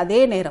சொல்கிற அதே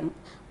நேரம்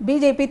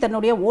பிஜேபி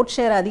தன்னுடைய ஓட்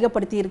ஷேரை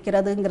அதிகப்படுத்தி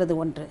இருக்கிறதுங்கிறது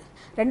ஒன்று.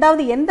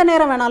 ரெண்டாவது, எந்த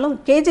நேரம் வேணாலும்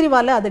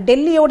கெஜ்ரிவாலை அது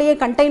டெல்லியோடையே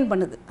கண்டெயின்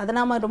பண்ணுது. அதை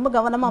நாம ரொம்ப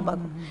கவனமாக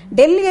பார்க்கணும்.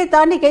 டெல்லியை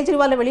தாண்டி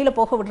கெஜ்ரிவாலை வெளியில்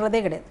போக விடுறதே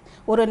கிடையாது.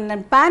 ஒரு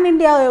பேன்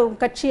இண்டியா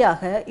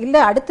கட்சியாக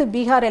இல்லை அடுத்து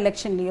பீகார்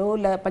எலெக்ஷன்லையோ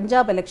இல்லை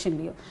பஞ்சாப்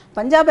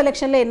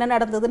எலெக்ஷனில் என்ன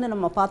நடந்ததுன்னு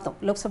நம்ம பார்த்தோம்.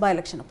 லோக்சபா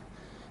எலெக்ஷன்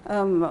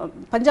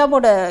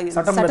பஞ்சாபோட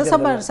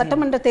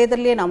சட்டமன்ற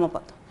தேர்தலே நாம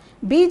பார்த்தோம்.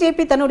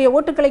 பிஜேபி தன்னுடைய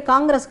ஓட்டுகளை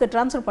காங்கிரஸுக்கு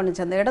டிரான்ஸ்ஃபர்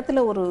பண்ணுச்சு. அந்த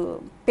இடத்துல ஒரு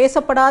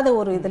பேசப்படாத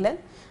ஒரு இதில்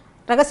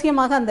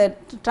ரகசியமாக அந்த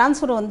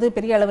டிரான்ஸ்ஃபர் வந்து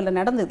பெரிய அளவில்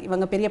நடந்தது.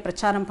 இவங்க பெரிய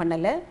பிரச்சாரம்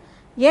பண்ணலை.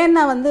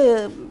 ஏன்னா வந்து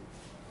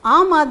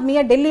ஆம்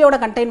ஆத்மியை டெல்லியோட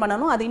கண்டெயின்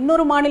பண்ணணும், அது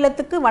இன்னொரு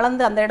மாநிலத்துக்கு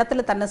வளர்ந்து அந்த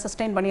இடத்துல தன்னை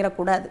சஸ்டெயின்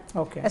பண்ணிடக்கூடாது,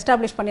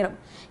 எஸ்டாப்ளிஷ்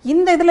பண்ணிடணும்.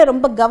 இந்த இதில்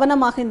ரொம்ப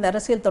கவனமாக இந்த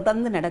அரசியல்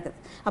தொடர்ந்து நடக்குது.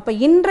 அப்போ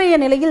இன்றைய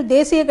நிலையில்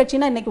தேசிய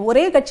கட்சினா இன்னைக்கு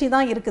ஒரே கட்சி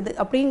தான் இருக்குது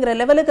அப்படிங்கிற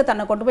லெவலுக்கு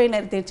தன்னை கொண்டு போய்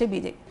நிறுத்திடுச்சு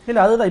பிஜேபி.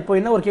 இல்லை, அதுதான் இப்போ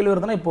என்ன ஒரு கேள்வி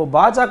வருதுன்னா, இப்போ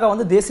பாஜக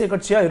வந்து தேசிய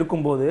கட்சியாக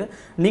இருக்கும்போது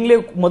நீங்களே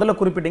முதல்ல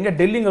குறிப்பிட்டீங்க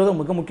டெல்லிங்கிறது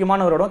மிக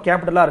முக்கியமான ஒரு இடம்,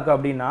 கேபிட்டலாக இருக்குது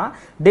அப்படின்னா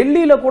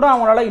டெல்லியில் கூட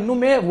அவங்களால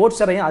இன்னுமே ஓட்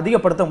ஷேரையும்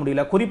அதிகப்படுத்த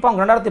முடியல.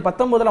 குறிப்பாக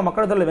 2019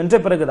 மக்கள் தேர்தலில்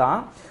வென்ற பிறகுதான்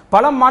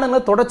பல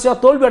மாநிலங்கள் தொடர்ச்சியாக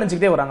தோல்வி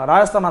அடைஞ்சிக்கிட்டே வராங்க.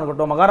 ராஜஸ்தானா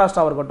இருக்கட்டும்,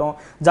 மகாராஷ்டிரா இருக்கட்டும்,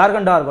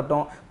 ஜார்க்கண்டா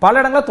இருக்கட்டும், பல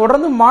இடங்களில்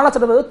தொடர்ந்து மாநில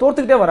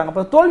தோர்த்துக்கிட்டே வராங்க.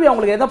 அப்போ தோல்வி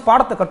அவங்களுக்கு ஏதாவது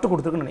பாடத்தை கற்றுக்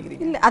கொடுத்துருக்குன்னு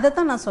நினைக்கிறீங்க? இல்லை, அதை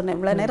தான் நான் சொன்னேன்.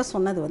 இவ்வளோ நேரம்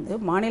சொன்னது வந்து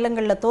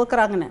மாநிலங்களில்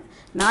தோற்கிறாங்கன்னு.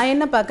 நான்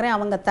என்ன பார்க்குறேன்,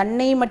 அவங்க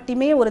தன்னை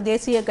மட்டுமே ஒரு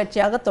தேசிய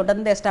கட்சியாக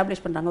தொடர்ந்து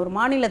எஸ்டாப்ளிஷ் பண்ணுறாங்க. ஒரு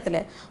மாநிலத்தில்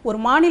ஒரு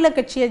மாநில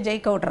கட்சியை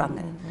ஜெயிக்க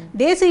விடுறாங்க.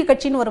 தேசிய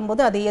கட்சின்னு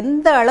வரும்போது அது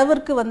எந்த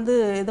அளவிற்கு வந்து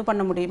இது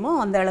பண்ண முடியுமோ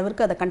அந்த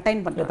அளவிற்கு அதை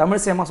கண்டெயின் பண்ணுறாங்க.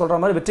 தமிழ் சேமா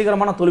சொல்ற மாதிரி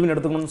வெற்றிகரமான தோல்வி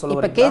எடுத்துக்கணும்னு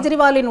சொல்லுவாங்க. இப்போ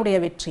கேஜ்ரிவாலினுடைய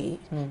வெற்றி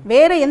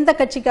வேற எந்த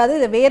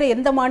கட்சிக்காவது வேற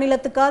எந்த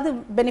மாநிலத்துக்கு மாநிலத்துக்காவது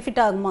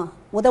பெனிஃபிட் ஆகுமா,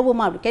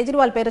 உதவுமா? அப்படி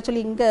கெஜ்ரிவால் பேரை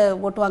சொல்லி இங்கே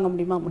ஓட்டு வாங்க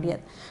முடியுமா?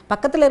 முடியாது.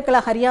 பக்கத்தில் இருக்கிற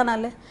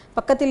ஹரியானாவில்,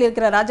 பக்கத்தில்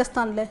இருக்கிற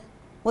ராஜஸ்தானில்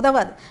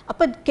உதவாது.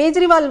 அப்போ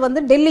கெஜ்ரிவால் வந்து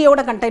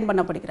டெல்லியோட கண்டெயின்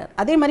பண்ணப்படுகிறார்.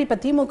 அதே மாதிரி இப்போ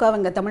திமுக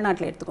இங்கே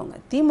தமிழ்நாட்டில் எடுத்துக்கோங்க.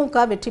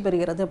 திமுக வெற்றி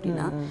பெறுகிறது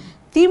அப்படின்னா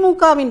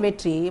திமுகவின்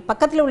வெற்றி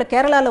பக்கத்தில் உள்ள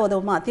கேரளாவில்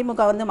உதவுமா?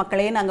 திமுக வந்து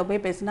மக்களே நாங்கள்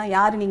போய் பேசினா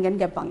யார்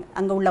நீங்கன்னு கேட்பாங்க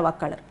அங்கே உள்ள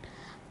வாக்காளர்.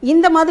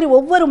 இந்த மாதிரி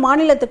ஒவ்வொரு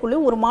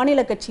மாநிலத்துக்குள்ளேயும் ஒரு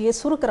மாநில கட்சியை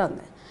சுருக்குறாங்க.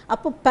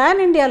 அப்போ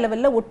பேன் இந்தியா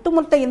லெவலில்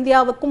ஒட்டுமொத்த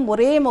இந்தியாவுக்கும்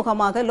ஒரே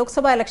முகமாக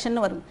லோக்சபா எலெக்ஷன்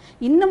வரும்.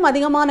 இன்னும்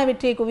அதிகமான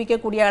வெற்றியை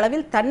குவிக்கக்கூடிய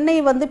அளவில் தன்னை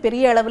வந்து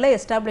பெரிய அளவில்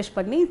எஸ்டாப்ளிஷ்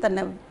பண்ணி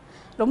தன்னை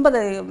ரொம்ப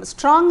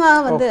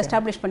ஸ்ட்ராங்காக வந்து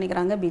எஸ்டாப்ளிஷ்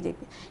பண்ணிக்கிறாங்க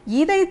பிஜேபி.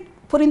 இதை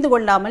புரிந்து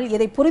கொள்ளாமல்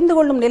இதை புரிந்து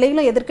கொள்ளும்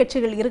நிலையிலும்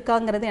எதிர்க்கட்சிகள்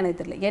இருக்காங்கிறது எனக்கு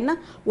தெரியல. ஏன்னா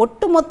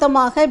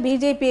ஒட்டுமொத்தமாக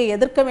பிஜேபியை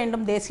எதிர்க்க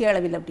வேண்டும் தேசிய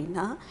அளவில்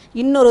அப்படின்னா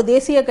இன்னொரு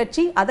தேசிய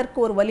கட்சி அதற்கு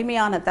ஒரு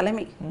வலிமையான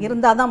தலைமை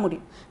இருந்தால் தான்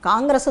முடியும்.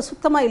 காங்கிரஸை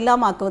சுத்தமாக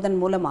இல்லாமல் ஆக்குவதன்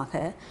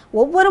மூலமாக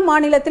ஒவ்வொரு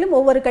மாநிலத்திலும்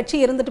ஒவ்வொரு கட்சி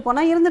இருந்துட்டு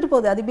போனால் இருந்துட்டு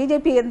போகுது. அது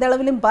பிஜேபி எந்த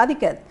அளவிலும்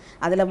பாதிக்காது.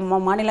 அதில்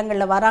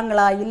மாநிலங்களில்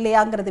வராங்களா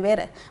இல்லையாங்கிறது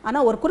வேற.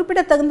 ஆனால் ஒரு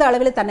குறிப்பிடத்தகுந்த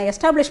அளவில் தன்னை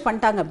எஸ்டாப்ளிஷ்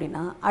பண்ணிட்டாங்க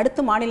அப்படின்னா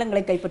அடுத்த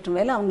மாநிலங்களை கைப்பற்றும்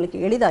வேலை அவங்களுக்கு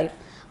எளிதாயிடும்.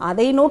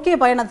 அதை நோக்கிய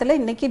பயணத்தில்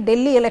இன்னைக்கு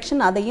டெல்லி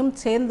எலெக்ஷன் அதையும்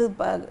சேர்ந்து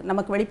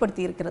நமக்கு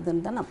வெளிப்படுத்தி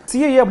இருக்கிறதுன்னு தான்.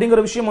 சிஏஏ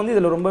அப்படிங்கிற விஷயம் வந்து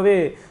இதில் ரொம்பவே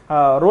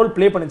ரோல்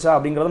பிளே பண்ணிச்சா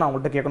அப்படிங்கிறத நான்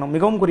உங்கள்கிட்ட கேட்கணும்.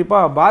 மிகவும்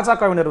குறிப்பாக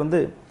பாஜகவினர் வந்து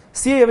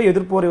சிஏஏவை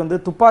எதிர்ப்போரை வந்து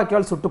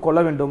துப்பாக்கியால் சுட்டு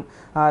கொல்ல வேண்டும்.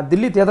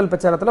 தில்லி தேர்தல்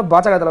பிரச்சாரத்தில்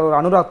பாஜக தலைவர்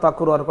அனுராக்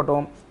தாக்கூராக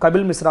இருக்கட்டும்,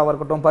 கபில் மிஸ்ராவாக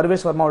இருக்கட்டும்,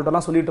 பர்வேஷ் வர்மா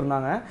அவர்கள்ட்டெல்லாம் சொல்லிட்டு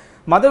இருந்தாங்க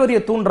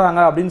மதவெறியை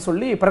தூண்டுறாங்க அப்படின்னு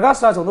சொல்லி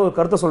பிரகாஷ் ராஜ் வந்து ஒரு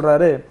கருத்தை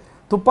சொல்றாரு.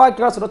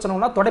 துப்பாக்கியால்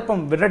சுடச்சனோம்னா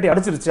தொடைப்பம் விரட்டி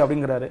அடிச்சிருச்சு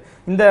அப்படிங்கிறாரு.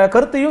 இந்த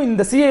கருத்தையும்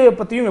இந்த சிஏஏ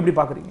பற்றியும் எப்படி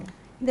பார்க்குறீங்க?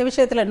 இந்த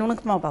விஷயத்தில்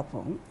நுணுக்கமாக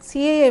பார்ப்போம்.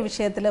 சிஏஏ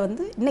விஷயத்தில்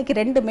வந்து இன்றைக்கி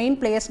 2 மெயின்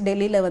பிளேயர்ஸ்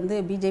டெல்லியில் வந்து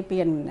பிஜேபி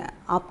அண்ட்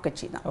ஆப்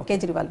கட்சி தான்,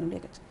 கேஜ்ரிவாலுடைய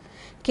கட்சி.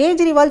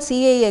 கேஜ்ரிவால்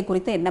சிஏஏ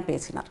குறித்து என்ன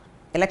பேசினார்?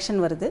 எலெக்ஷன்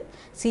வருது,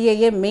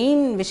 சிஏஏ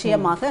மெயின்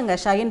விஷயமாக அங்கே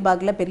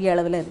ஷாஹின்பாகில் பெரிய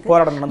அளவில்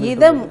இருக்குது.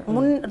 இதை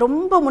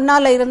ரொம்ப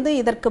முன்னால் இருந்து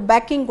இதற்கு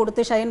பேக்கிங்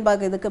கொடுத்து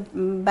ஷாஹின்பாக் இதுக்கு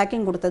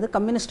பேக்கிங் கொடுத்தது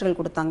கம்யூனிஸ்டுகள்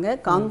கொடுத்தாங்க,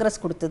 காங்கிரஸ்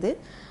கொடுத்தது,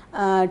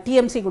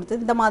 டிஎம்சி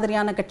கொடுத்தது. இந்த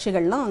மாதிரியான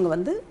கட்சிகள்லாம் அங்கே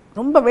வந்து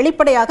ரொம்ப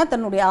வெளிப்படையாக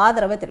தன்னுடைய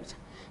ஆதரவை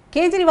தெரிவித்தார்.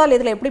 கேஜ்ரிவால்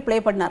இதில் எப்படி ப்ளே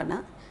பண்ணாருன்னா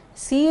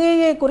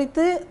சிஏஏ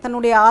குறித்து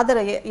தன்னுடைய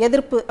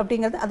எதிர்ப்பு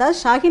அப்படிங்கிறது, அதாவது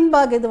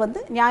ஷாஹின்பாக் இது வந்து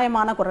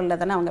நியாயமான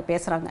குரலில் தானே அவங்க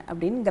பேசுகிறாங்க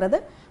அப்படிங்கிறத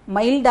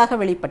மைல்டாக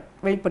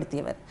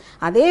வெளிப்படுத்தியவர்.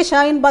 அதே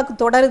ஷாஹின்பாக்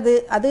தொடருது,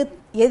 அது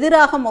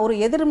எதிராக ஒரு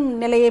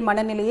எதிர்நிலையை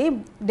மனநிலையை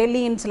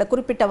டெல்லியின் சில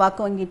குறிப்பிட்ட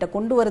வாக்கு வங்கிட்ட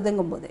கொண்டு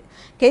வருதுங்கும்போது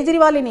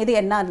கேஜ்ரிவாலின் இது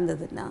என்ன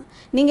இருந்ததுன்னா,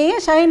 நீங்கள்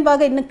ஏன்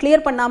ஷாஹின்பாகை இன்னும்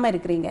கிளியர் பண்ணாமல்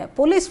இருக்கிறீங்க?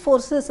 போலீஸ்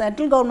ஃபோர்ஸு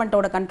சென்ட்ரல்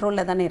கவர்மெண்ட்டோட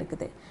கண்ட்ரோலில் தானே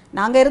இருக்குது.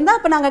 நாங்கள் இருந்தால்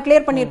இப்போ நாங்கள்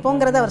கிளியர்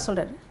பண்ணியிருப்போங்கிறத அவர்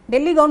சொல்கிறார்.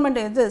 டெல்லி கவர்மெண்ட்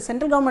இது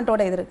சென்ட்ரல்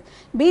கவர்மெண்ட்டோட இது இருக்குது.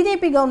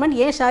 பிஜேபி கவர்மெண்ட்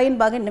ஏன்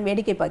ஷாஹின்பாகை இன்னும்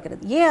வேடிக்கை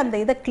பார்க்குறது? ஏன் அந்த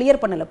இதை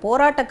கிளியர் பண்ணலை?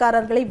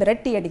 போராட்டக்காரர்களை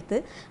விரட்டி அடித்து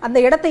அந்த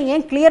இடத்தை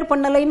ஏன் கிளியர்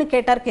பண்ணலைன்னு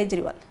கேட்டார்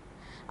கேஜ்ரிவால்.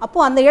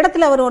 அப்போது அந்த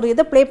இடத்துல அவர் ஒரு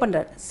இதை ப்ளே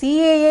பண்ணுறார்.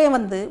 சிஏஏ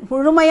வந்து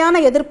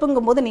முழுமையான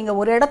எதிர்ப்புங்கும் போது நீங்கள்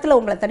ஒரு இடத்துல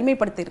உங்களை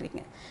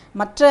தனிமைப்படுத்திடுறீங்க.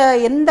 மற்ற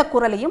எந்த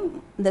குரலையும்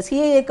இந்த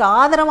சிஏஏக்கு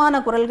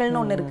ஆதரவான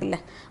குரல்கள்னு ஒன்று இருக்குல்ல,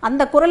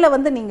 அந்த குரலை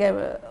வந்து நீங்கள்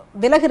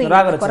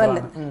விலகுறீங்க குரல்.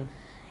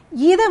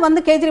 இதை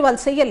வந்து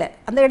கேஜ்ரிவால் செய்யலை.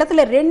 அந்த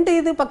இடத்துல 2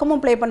 இது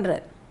பக்கமும் ப்ளே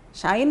பண்ணுறார்.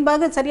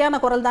 ஷாஹின்பாக் சரியான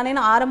குரல்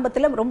தானேன்னு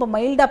ஆரம்பத்தில் ரொம்ப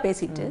மைல்டாக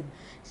பேசிட்டு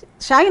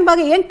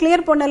ஷாஹின்பாக் ஏன்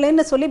கிளியர்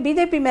பண்ணலைன்னு சொல்லி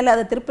பிஜேபி மேலே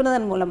அதை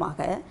திருப்பினதன் மூலமாக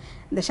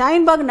இந்த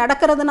ஷாஹின்பாக்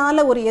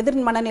நடக்கிறதுனால ஒரு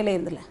எதிர் மனநிலை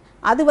இருந்தில்ல,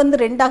 அது வந்து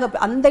 2ஆக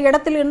அந்த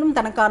இடத்துல இருந்தும்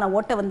தனக்கான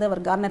ஓட்டை வந்து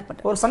அவர் கார்னர்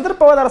பண்ணார். ஒரு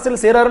சந்தர்ப்பவாத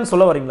அரசியல் செய்றாருன்னு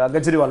சொல்ல வரீங்களா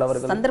கெஜ்ரிவால்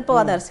அவர்கள்?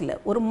 சந்தர்ப்பவாத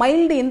அரசியல் ஒரு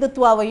மைல்டு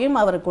இந்துத்துவாவையும்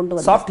அவர் கொண்டு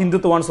வந்தார். சாஃப்ட்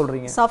இந்துத்துவான்னு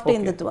சொல்றீங்க? சாஃப்ட்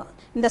இந்துத்துவா.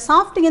 இந்த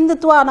சாஃப்ட்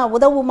இந்துத்துவா நான்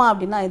உதவுமா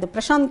அப்படின்னா இது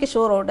பிரசாந்த்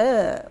கிஷோரோட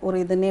ஒரு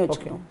இதுன்னே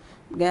வச்சுக்கணும்.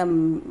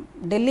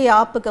 டெல்லி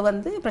ஆப்புக்கு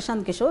வந்து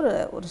பிரசாந்த் கிஷோர்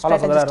ஒரு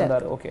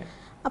ஸ்ட்ராட்டஜிஸ்ட்.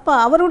 அப்போ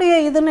அவருடைய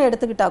இதுன்னு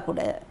எடுத்துக்கிட்டா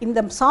கூட இந்த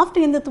சாஃப்ட்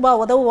இந்துத்துவா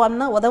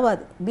உதவுவான்னா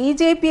உதவாது.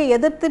 பிஜேபியை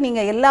எதிர்த்து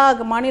நீங்கள் எல்லா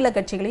மாநில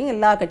கட்சிகளையும்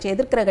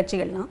எதிர்க்கிற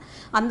கட்சிகள்லாம்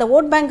அந்த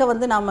ஓட் பேங்கை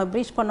வந்து நாம்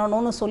ப்ரீச்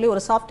பண்ணணும்னு சொல்லி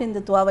ஒரு சாஃப்ட்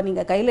இந்துத்துவாவை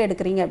நீங்கள் கையில்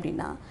எடுக்கிறீங்க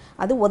அப்படின்னா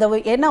அது உதவு.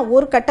 ஏன்னா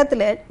ஒரு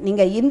கட்டத்தில்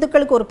நீங்கள்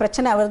இந்துக்களுக்கு ஒரு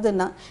பிரச்சனை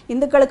வருதுன்னா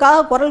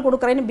இந்துக்களுக்காக குரல்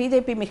கொடுக்குறேன்னு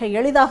பிஜேபி மிக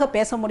எளிதாக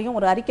பேச முடியும்,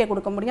 ஒரு அறிக்கை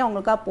கொடுக்க முடியும்,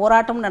 அவங்களுக்காக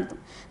போராட்டம்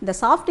நடத்தும். இந்த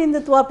சாஃப்ட்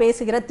இந்துத்துவா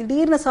பேசுகிற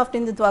திடீர்னு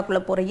சாஃப்ட்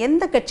இந்துத்துவாக்குள்ளே போகிற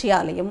எந்த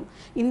கட்சியாலையும்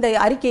இந்த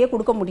அறிக்கையை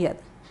கொடுக்க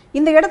முடியாது.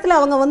 இந்த இடத்துல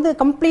அவங்க வந்து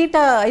கம்ப்ளீட்டா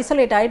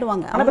ஐசோலேட்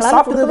ஆயிடுவாங்க.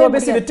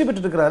 வெற்றி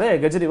பெற்று இருக்காரு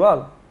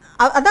கெஜ்ரிவால்.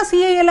 அதான்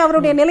சிஏஏல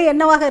அவருடைய நிலை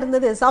என்னவாக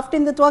இருந்தது? சாஃப்ட்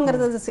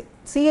இந்துத்துவாங்கிறது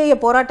சிஏஏ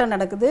போராட்டம்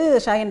நடக்குது,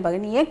 ஷாஹின்பாக்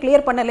நீ ஏன்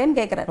கிளியர் பண்ணலேன்னு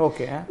கேட்கிறாரு.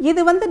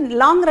 இது வந்து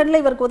லாங் ரன்ல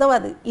இவருக்கு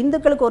உதவாது.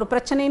 இந்துக்களுக்கு ஒரு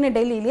பிரச்சனைன்னு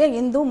டெல்லியிலேயே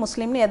இந்து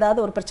முஸ்லீம்னு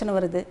ஏதாவது ஒரு பிரச்சனை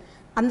வருது,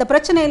 அந்த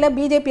பிரச்சனையில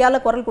பிஜேபியால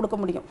குரல் கொடுக்க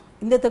முடியும்.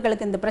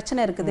 இந்துக்களுக்கு இந்த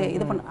பிரச்சனை இருக்குது,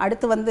 இது பண்ண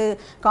அடுத்து வந்து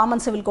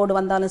காமன் சிவில் கோடு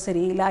வந்தாலும்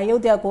சரி, இல்லை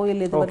அயோத்தியா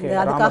கோயில் இது வந்து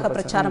அதுக்காக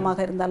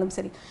பிரச்சாரமாக இருந்தாலும்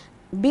சரி,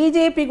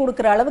 பிஜேபி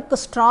கொடுக்குற அளவுக்கு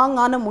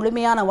ஸ்ட்ராங்கான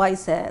முழுமையான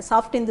வாய்ஸை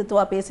சாஃப்ட்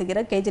இந்துத்துவா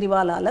பேசுகிற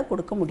கேஜ்ரிவாலால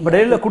கொடுக்க முடியும்.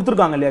 டெல்லியில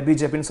கொடுத்துருக்காங்க இல்லையா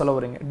பிஜேபின்னு சொல்ல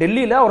வரீங்க?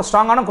 டெல்லியில ஒரு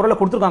ஸ்ட்ராங்கான குரலை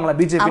கொடுத்துருக்காங்களா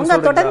பிஜேபி? அவங்க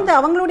தொடர்ந்து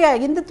அவங்களுடைய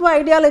இந்துத்துவ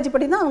ஐடியாலஜி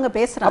படி தான் அவங்க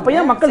பேசுறாங்க. அப்ப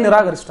ஏன் மக்கள்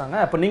நிராகரிச்சிட்டாங்க?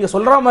 அப்ப நீங்க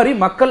சொல்ற மாதிரி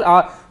மக்கள்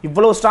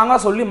இவ்வளவு ஸ்ட்ராங்கா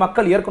சொல்லி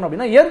மக்கள் ஏற்கணும்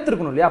அப்படின்னா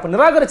ஏற்கணும் இல்லையா? அப்ப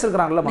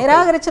நிராகரிச்சிருக்காங்கல்ல?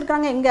 நிராகரிச்சிருக்காங்க.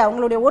 எங்க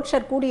அவங்களுடைய ஓட்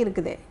ஷேர் கூடி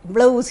இருக்குது.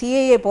 இவ்வளவு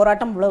சிஏஏ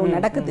போராட்டம் இவ்வளவு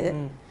நடக்குது,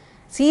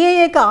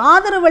 சிஏஏக்கு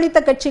ஆதரவு அளித்த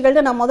கட்சிகள்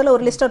நான் முதல்ல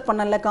ஒரு லிஸ்ட் அவுட்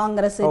பண்ணல,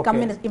 காங்கிரஸ்,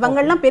 கம்யூனிஸ்ட்,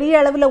 இவங்கெல்லாம் பெரிய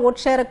அளவில்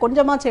ஓட் ஷேரை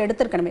கொஞ்சமாச்சும்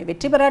எடுத்திருக்கணுமே.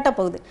 வெற்றி பெறாட்ட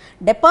போகுது.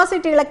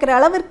 டெபாசிட் இழக்கிற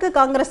அளவிற்கு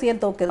காங்கிரஸ்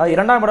ஏன் தோக்குது?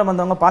 இரண்டாம் இடம்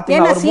வந்தவங்க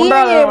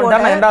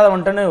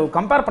பாத்தீங்கன்னா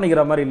கம்பேர்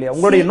பண்ணிக்கிற மாதிரி இல்லையா?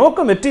 உங்களுடைய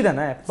நோக்கம் வெற்றி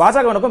தானே,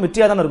 பாஜக நோக்கம்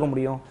வெற்றியா தானே இருக்க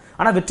முடியும்.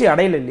 ஆனா வெற்றி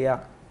அடையல இல்லையா?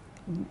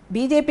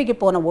 பிஜேபிக்கு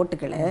போன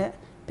ஓட்டுகளை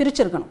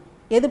பிரிச்சிருக்கணும்.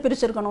 எது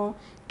பிரிச்சிருக்கணும்?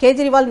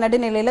 கேஜ்ரிவால்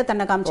நடுநிலையில்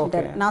தன்னை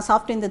காமிச்சுக்கிட்டாரு, நான்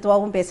சாஃப்ட்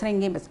இந்துத்துவாவும் பேசுகிறேன்,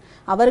 இங்கேயும் பேசுகிறேன்,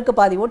 அவருக்கு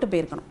பாதி ஓட்டு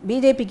போயிருக்கணும்.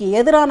 பிஜேபிக்கு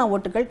எதிரான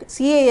ஓட்டுகள்,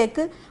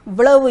 சிஏஏக்கு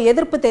இவ்வளவு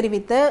எதிர்ப்பு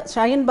தெரிவித்த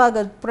ஷாஹின்பாக்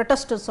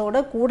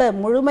ப்ரொட்டஸ்டர்ஸோட கூட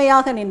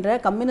முழுமையாக நின்ற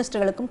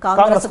கம்யூனிஸ்டுகளுக்கும்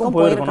காங்கிரஸுக்கும்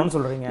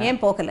போயிருக்கணும்.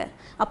 ஏன் போகலை?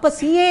 அப்போ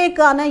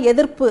சிஏஏக்கான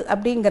எதிர்ப்பு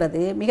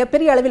அப்படிங்கிறது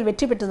மிகப்பெரிய அளவில்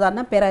வெற்றி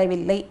பெற்றதான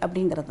பெறவில்லை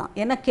அப்படிங்கிறது தான்.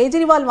 ஏன்னா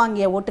கேஜ்ரிவால்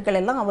வாங்கிய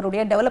ஓட்டுகள் எல்லாம்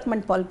அவருடைய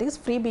டெவலப்மெண்ட்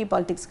பாலிடிக்ஸ், ஃப்ரீ பி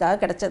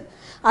பாலிடிக்ஸ்க்காக கிடைச்சது.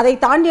 அதை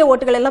தாண்டிய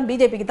ஓட்டுகள் எல்லாம்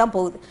பிஜேபிக்கு தான்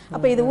போகுது.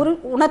 அப்போ இது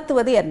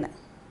உணர்த்துவது என்ன?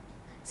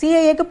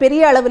 சிஏஏக்கு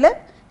பெரிய அளவில்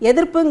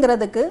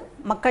எதிர்ப்புங்கிறதுக்கு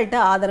மக்கள்கிட்ட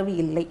ஆதரவு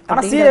இல்லை.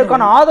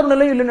 ஆதரவு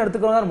நிலை இல்லைன்னு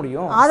எடுத்துக்க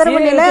முடியும்.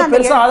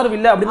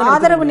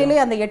 ஆதரவு நிலை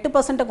அந்த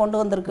 8% கொண்டு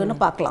வந்திருக்குன்னு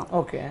பார்க்கலாம்.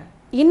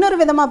 இன்னொரு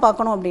விதமா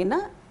பார்க்கணும் அப்படின்னா,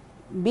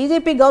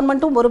 பிஜேபி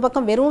கவர்மெண்ட்டும் ஒரு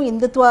பக்கம் வெறும்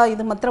இந்துத்துவா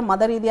இது மாத்திரம்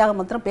மத ரீதியாக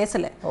மாத்திரம்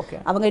பேசல.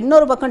 அவங்க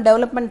இன்னொரு பக்கம்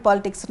டெவலப்மெண்ட்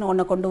பாலிடிக்ஸ்னு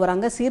ஒன்று கொண்டு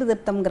வராங்க.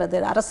 சீர்திருத்தம்ங்கிறது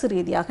அரசு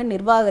ரீதியாக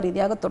நிர்வாக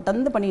ரீதியாக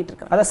தொடர்ந்து பண்ணிட்டு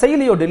இருக்காங்க. அதை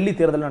செயலியோ டெல்லி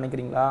தேர்தல்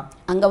நினைக்கிறீங்களா?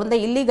 அங்க வந்து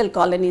இல்லீகல்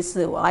காலனிஸ்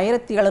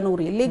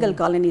 1700 இல்லீகல்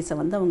காலனிஸை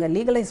வந்து அவங்க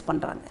லீகலைஸ்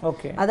பண்றாங்க.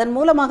 அதன்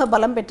மூலமாக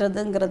பலம்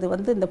பெற்றதுங்கிறது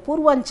வந்து இந்த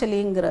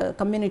பூர்வாஞ்சலிங்கிற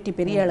கம்யூனிட்டி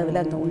பெரிய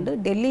அளவில் அங்கே உண்டு.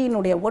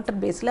 டெல்லியினுடைய ஓட்டர்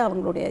பேஸ்ல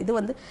அவங்களுடைய இது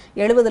வந்து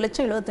 70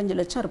 லட்சம் 75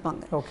 லட்சம்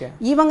இருப்பாங்க.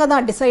 இவங்க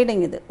தான்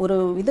டிசைடிங் இது ஒரு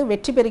இது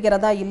வெற்றி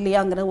பெறுகிறதா இல்லையா.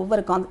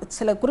 ஒவ்வொரு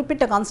சில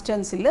குறிப்பிட்ட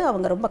கான்ஸ்டிட்யூன்சியில்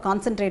அவங்க ரொம்ப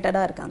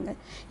கான்சென்ட்ரேட்டடாக இருக்காங்க.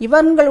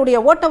 இவங்களுடைய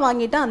ஓட்டை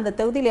வாங்கிட்டா அந்த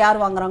தொகுதியில் யார்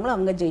வாங்குறாங்களோ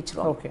அவங்க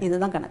ஜெயிச்சிருவாங்க.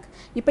 இதுதான் கணக்கு.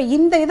 இப்போ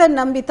இந்த இதை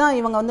நம்பி தான்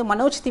இவங்க வந்து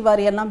மனோஜ்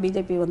திவாரி எல்லாம்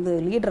பிஜேபி வந்து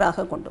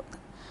லீடராக கொண்டு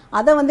வந்தாங்க.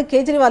 அதை வந்து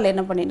கேஜ்ரிவால்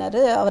என்ன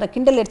பண்ணினாரு, அவரை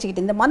கிண்டல்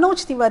அடிச்சுக்கிட்டு, இந்த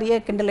மனோஜ் திவாரியை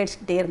கிண்டல்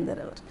அடிச்சுக்கிட்டே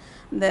இருந்தார். அவர்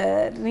இந்த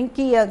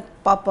ரிங்கிய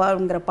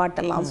பாப்பாங்கிற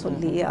பாட்டெல்லாம்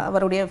சொல்லி,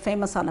 அவருடைய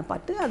ஃபேமஸான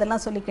பாட்டு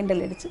அதெல்லாம் சொல்லி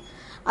கிண்டல் அடிச்சு,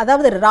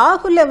 அதாவது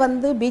ராகுலை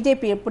வந்து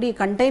பிஜேபி எப்படி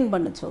கண்டெயின்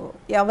பண்ணுச்சோ,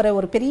 அவரை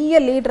ஒரு பெரிய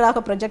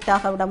லீடராக ப்ரொஜெக்ட்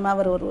ஆக விடாமல்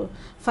அவர் ஒரு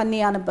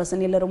ஃபன்னியான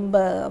பர்சன் இல்லை,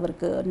 ரொம்ப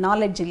அவருக்கு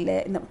நாலேஜ் இல்லை,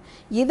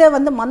 இதை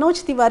வந்து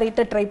மனோஜ்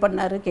திவாரிகிட்ட ட்ரை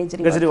பண்ணாரு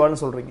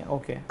கேஜ்ரிவால் சொல்றீங்க.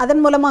 ஓகே,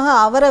 அதன் மூலமாக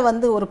அவரை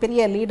வந்து ஒரு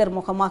பெரிய லீடர்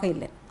முகமாக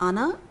இல்லை.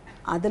 ஆனால்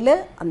அதில்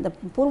அந்த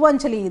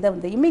பூர்வாஞ்சலி இதை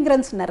வந்து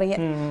இமிகிரன்ஸ் நிறைய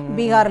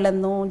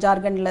பீகார்லேருந்தும்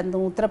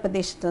ஜார்க்கண்ட்லேருந்தும்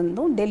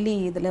உத்தரப்பிரதேசத்துலேருந்தும் டெல்லி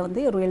இதில்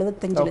வந்து ஒரு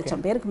 75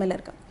 லட்சம் பேருக்கு மேலே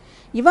இருக்காங்க.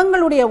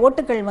 இவங்களுடைய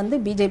ஓட்டுகள் வந்து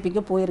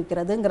பிஜேபிக்கு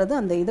போயிருக்கிறதுங்கிறது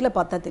அந்த இதில்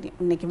பார்த்தா தெரியும்.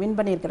 இன்னைக்கு வின்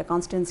பண்ணியிருக்கிற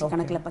கான்ஸ்டிடுவன்சி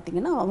கணக்கில்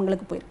பார்த்தீங்கன்னா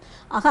அவங்களுக்கு போயிருக்கு.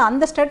 ஆக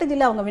அந்த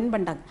ஸ்ட்ராட்டஜியில் அவங்க வின்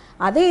பண்ணிட்டாங்க.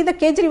 அதே இதை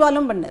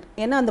கேஜ்ரிவாலும் பண்ணார்.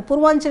 ஏன்னா அந்த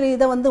பூர்வாஞ்சலி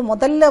இதை வந்து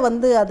முதல்ல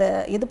வந்து அதை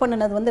இது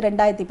பண்ணினது வந்து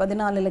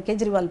 2014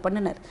 கேஜ்ரிவால்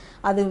பண்ணினார்.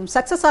 அது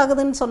சக்ஸஸ்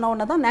ஆகுதுன்னு சொன்ன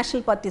உடனே தான்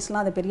நேஷனல்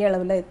பார்ட்டிஸ்லாம் அதை பெரிய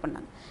அளவில் இது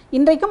பண்ணாங்க.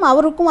 இன்றைக்கும்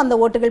அவருக்கும் அந்த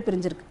ஓட்டுகள்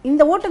பிரிஞ்சிருக்கு.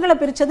 இந்த ஓட்டுகளை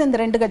பிரித்தது இந்த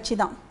 2 கட்சி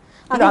தான்.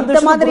 அந்த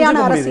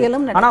மாதிரியான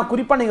அரசியலும். ஆனா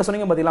குறிப்பா நீங்க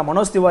சொன்னீங்க பாத்தீங்களா,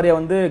 மனோஜ் திவாரியை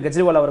வந்து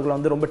கெஜ்ரிவால் அவர்கள்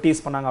வந்து ரொம்ப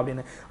டீஸ் பண்ணாங்க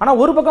அப்படின்னு. ஆனா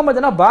ஒரு பக்கம்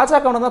பாத்தீங்கன்னா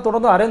பாஜக தான்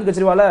தொடர்ந்து அரவிந்த்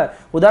கெஜ்ரிவால,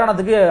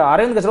 உதாரணத்துக்கு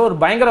அரவிந்த் கெஜ்ரிவால்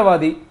ஒரு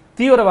பயங்கரவாதி,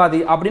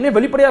 தீவிரவாதி அப்படின்னு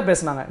வெளிப்படையா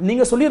பேசினாங்க.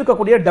 நீங்க சொல்லி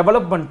இருக்கக்கூடிய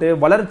டெவலப்மெண்ட்,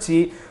 வளர்ச்சி,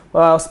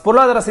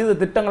 பொருளாதார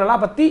சீர்திருத்த திட்டங்கள்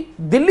எல்லாம் பத்தி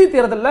டெல்லி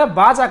தேர்தலில்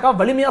பாஜக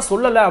வலிமையா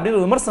சொல்லல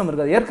அப்படின்னு விமர்சனம்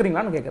இருக்குது.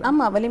 ஏற்கிறீங்களான்னு கேட்குறேன்.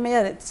 ஆமா,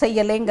 வலிமையா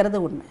செய்யலைங்கிறது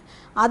உண்மை.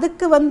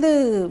 அதுக்கு வந்து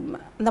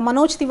இந்த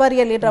மனோஜ்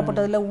திவாரியை லீடராக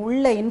போட்டதில்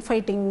உள்ள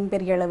இன்ஃபைட்டிங்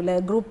பெரிய அளவில்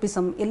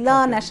குரூப்பிசம் எல்லா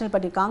நேஷனல்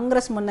பார்ட்டி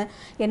காங்கிரஸ் முன்ன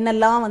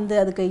என்னெல்லாம் வந்து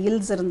அதுக்கு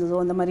இல்ஸ் இருந்ததோ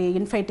அந்த மாதிரி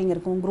இன்ஃபைட்டிங்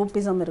இருக்கும்,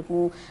 குரூப்பிசம்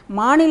இருக்கும்.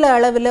 மாநில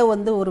அளவில்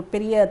வந்து ஒரு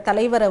பெரிய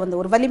தலைவரை வந்து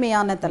ஒரு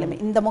வலிமையான தலைமை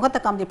இந்த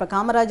முகத்தை காமிச்சு, இப்போ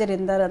காமராஜர்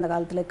இருந்தார் அந்த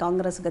காலத்தில்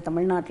காங்கிரஸுக்கு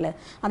தமிழ்நாட்டில்,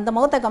 அந்த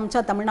முகத்தை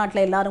காமிச்சா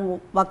தமிழ்நாட்டில் எல்லாரும்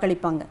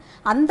வாக்களிப்பாங்க.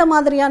 அந்த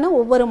மாதிரியான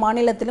ஒவ்வொரு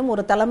மாநிலத்திலும்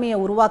ஒரு தலைமையை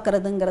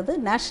உருவாக்குறதுங்கிறது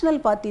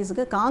நேஷனல்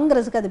பார்ட்டிஸுக்கு,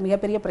 காங்கிரஸுக்கு அது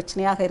மிகப்பெரிய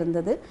பிரச்சனையாக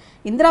இருந்தது.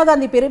 இந்திரா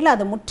காந்தி பீரியடில் அது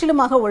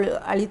முற்றிலுமாக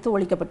அழித்து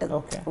ஒழிக்கப்பட்டது.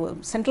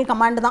 சென்ட்ரல்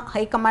கமாண்ட் தான்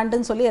ஹை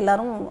கமாண்டுன்னு சொல்லி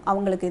எல்லாரும்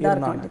அவங்களுக்கு இதாக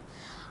இருக்க வேண்டியது.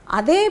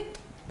 அதே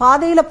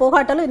பாதையில்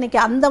போகாட்டாலும் இன்னைக்கு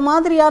அந்த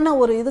மாதிரியான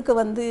ஒரு இதுக்கு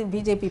வந்து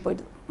பிஜேபி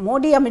போயிடுது.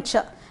 மோடி,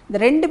 அமித்ஷா இந்த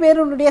 2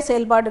 பேருடைய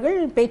செயல்பாடுகள்,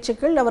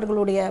 பேச்சுக்கள்,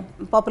 அவர்களுடைய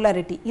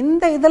பாப்புலாரிட்டி,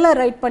 இந்த இதெல்லாம்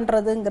ரைட்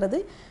பண்ணுறதுங்கிறது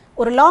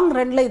ஒரு லாங்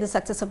ரன்ல இது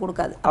சக்சஸ்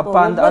கொடுக்காது. அப்ப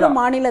அந்த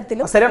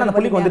மாநிலத்திலும் சரியான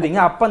புள்ளிக்கு வந்துட்டீங்க.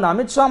 அப்ப அந்த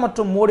அமித்ஷா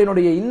மற்றும்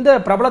மோடியினுடைய இந்த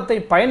பிரபலத்தை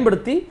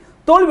பயன்படுத்தி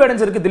தோல்வி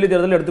அடைஞ்சிருக்கு தில்லி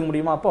தேர்தலில் எடுத்துக்க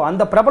முடியுமா? அப்போ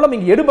அந்த பிரபலம்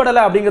இங்க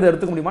எடுபடலை அப்படிங்கறத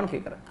எடுத்துக்க முடியுமான்னு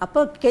கேட்கிறேன். அப்போ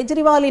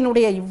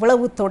கெஜ்ரிவாலினுடைய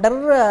இவ்வளவு தொடர்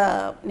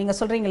நீங்க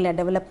சொல்றீங்க இல்லையா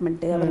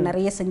டெவலப்மெண்ட், அவர்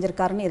நிறைய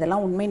செஞ்சிருக்காருன்னு,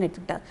 இதெல்லாம் உண்மைன்னு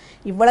எடுத்துக்கிட்டார்.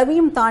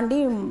 இவ்வளவையும் தாண்டி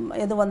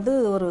இது வந்து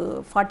ஒரு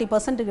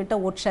 40% கிட்ட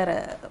ஓட் ஷேரை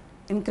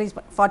இன்க்ரீஸ்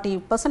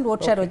 40%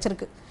 ஓட் ஷேர்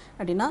வச்சிருக்கு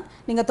அப்படின்னா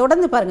நீங்க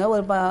தொடர்ந்து பாருங்க.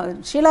 ஒரு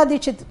ஷீலா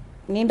தீட்சித்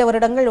நீண்ட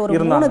வருடங்கள்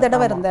ஒரு 3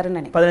 தடவை இருந்தாருன்னு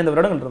நினைக்கிறேன். 15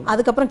 வருடங்கள்.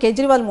 அதுக்கப்புறம்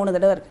கெஜ்ரிவால் 3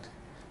 தடவை இருக்கு.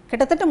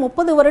 கிட்டத்தட்ட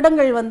 30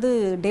 வருடங்கள் வந்து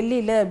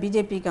டெல்லியில்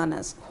பிஜேபிக்கான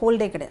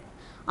ஹோல்டே கிடையாது.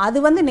 அது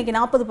வந்து இன்னைக்கு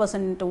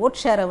 40% ஓட்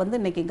ஷேரை வந்து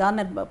இன்னைக்கு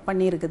கார்னர்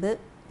பண்ணியிருக்குது,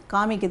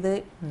 காமிக்குது,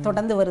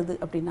 தொடர்ந்து வருது.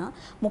 அப்படின்னா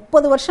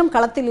 30 வருஷம்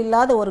களத்தில்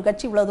இல்லாத ஒரு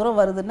கட்சி இவ்வளோ தூரம்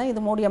வருதுன்னா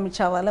இது மோடி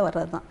அமித்ஷாவால்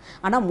வர்றது தான்.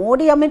 ஆனால்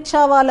மோடி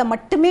அமித்ஷாவால்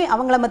மட்டுமே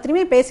அவங்கள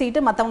மாத்திரமே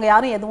பேசிக்கிட்டு மற்றவங்க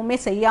யாரும் எதுவுமே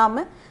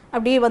செய்யாமல்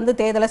அப்படியே வந்து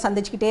தேர்தலை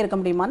சந்திச்சுக்கிட்டே இருக்க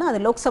முடியுமானா அது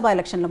லோக்சபா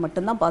எலெக்ஷனில்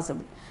மட்டும்தான்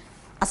பாசிபிள்.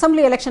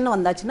 அசம்பிளி எலெக்ஷன்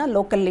வந்தாச்சுன்னா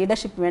லோக்கல்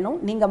லீடர்ஷிப் வேணும்.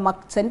 நீங்கள்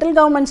சென்ட்ரல்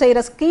கவர்மெண்ட்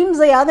செய்கிற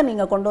ஸ்கீம்ஸையாவது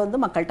நீங்கள் கொண்டு வந்து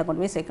மக்கள்கிட்ட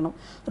கொண்டு போய் சேர்க்கணும்.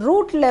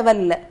 ரூட்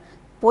லெவலில்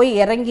போய்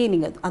இறங்கி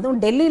நீங்கள், அதுவும்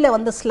டெல்லியில்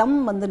வந்து ஸ்லம்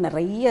வந்து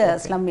நிறைய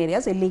ஸ்லம்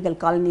ஏரியாஸ், இல்லீகல்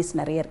காலனிஸ்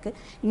நிறைய இருக்குது.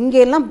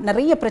 இங்கெல்லாம்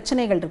நிறைய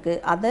பிரச்சனைகள்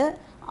இருக்குது. அதை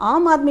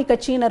ஆம் ஆத்மி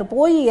கட்சியினர்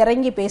போய்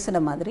இறங்கி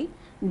பேசுன மாதிரி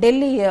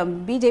டெல்லி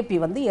பிஜேபி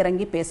வந்து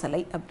இறங்கி பேசலை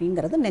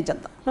அப்படிங்கிறது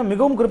நிஜம்தான்.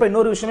 மிகவும் குறிப்பாக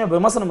இன்னொரு விஷயமே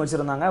விமர்சனம்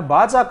வச்சிருந்தாங்க.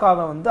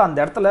 பாஜகவை வந்து அந்த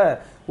இடத்துல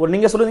ஒரு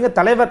நீங்க சொல்லுவீங்க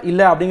தலைவர்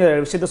இல்லை அப்படிங்கிற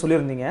விஷயத்த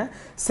சொல்லியிருந்தீங்க.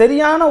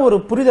 சரியான ஒரு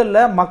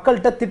புரிதல்ல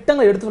மக்கள்கிட்ட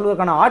திட்டங்கள் எடுத்து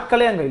சொல்வதற்கான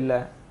ஆட்களே அங்கே இல்லை.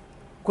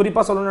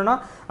 குறிப்பாக சொல்லணும்னா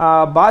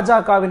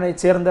பாஜகவினை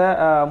சேர்ந்த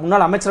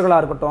முன்னாள்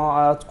அமைச்சர்களாக இருக்கட்டும்,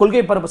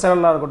 கொள்கை பரப்பு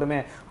செயலாளராக இருக்கட்டும்,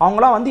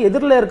 அவங்களாம் வந்து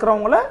எதிரில்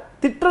இருக்கிறவங்கள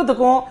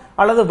திட்டுறதுக்கும்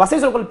அல்லது வசை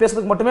சொற்கள்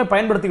பேசுறதுக்கு மட்டுமே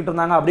பயன்படுத்திக்கிட்டு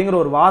இருந்தாங்க அப்படிங்கிற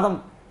ஒரு வாதம்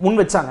முன்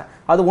வச்சாங்க.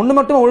 அது ஒன்று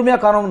மட்டுமே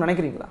முழுமையாக காரணம்னு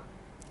நினைக்கிறீங்களா?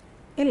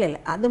 இல்லை இல்லை,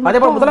 அதே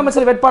போல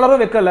முதலமைச்சர்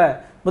வேட்பாளரும் வைக்கல,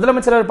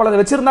 முதலமைச்சர்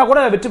வேட்பாளர் வச்சிருந்தா கூட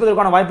வெற்றி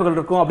பெறுவதற்கான வாய்ப்புகள்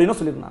இருக்கும் அப்படின்னு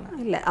சொல்லியிருந்தாங்க.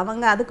 இல்லை,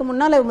 அவங்க அதுக்கு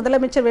முன்னால்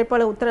முதலமைச்சர்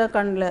வேட்பாளர்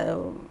உத்தரகாண்டில்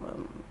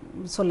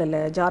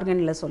சொல்லலை,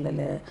 ஜார்க்கண்டில்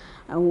சொல்லலை,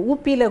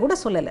 ஊபியில் கூட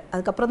சொல்லலை.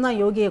 அதுக்கப்புறம் தான்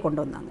யோகியை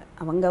கொண்டு வந்தாங்க.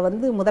 அவங்க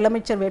வந்து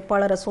முதலமைச்சர்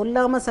வேட்பாளரை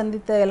சொல்லாமல்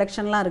சந்தித்த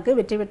எலெக்ஷன்லாம் இருக்குது,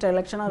 வெற்றி பெற்ற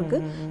எலெக்ஷனும்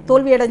இருக்குது,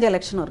 தோல்வியடைஞ்ச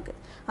எலெக்ஷனும் இருக்குது.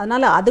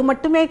 அதனால் அது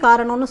மட்டுமே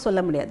காரணம்னு சொல்ல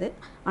முடியாது.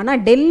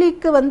 ஆனால்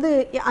டெல்லிக்கு வந்து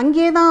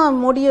அங்கேயே தான்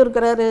மோடியும்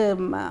இருக்கிறாரு,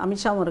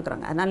 அமித்ஷாவும்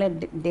இருக்கிறாங்க. அதனால்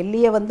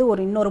டெல்லியை வந்து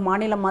ஒரு இன்னொரு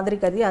மாநிலம் மாதிரி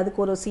கருதி அதுக்கு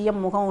ஒரு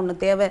சிஎம் முகம் ஒன்று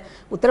தேவை.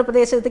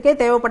 உத்தரப்பிரதேசத்துக்கே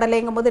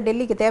தேவைப்படலைங்கும் போது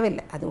டெல்லிக்கு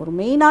தேவையில்லை. அது ஒரு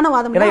மெயினான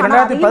வாதம்.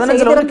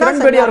 2015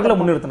 கிரண் பேடி அவர்களை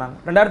முன்னிறுத்தினாங்க.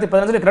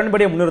 2015 கிரண்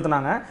பேடியை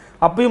முன்னிறுத்தினாங்க,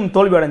 அப்பயும்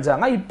தோல்வி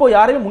அடைஞ்சாங்க. இப்போ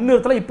யாரையும்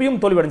முன்னிறுத்தல,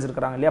 இப்பயும் தோல்வி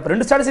அடைஞ்சிருக்காங்க இல்லையா? அப்ப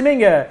ரெண்டு ஸ்டாட்ஸுமே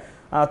இங்க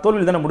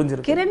தோல்வியில் தானே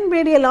முடிஞ்சிருக்கு. கிரண்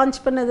பேடியை லான்ச்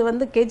பண்ணது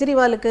வந்து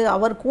கெஜ்ரிவாலுக்கு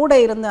அவர் கூட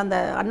இருந்த அந்த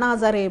அண்ணா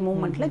ஹசாரே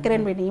மூவ்மெண்ட்ல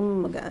கிரண் பேடியும்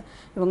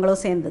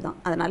இவங்களும் சேர்ந்து தான்.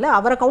 அதனால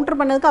அவரை கவுண்டர்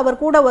பண்ணதுக்கு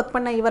அவர் கூட ஒர்க்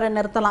பண்ண இவரை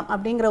நிறுத்தலாம்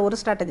அப்படிங்கிற ஒரு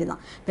ஸ்ட்ராட்டஜி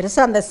தான்.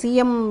 பெருசாக அந்த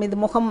சிஎம் இது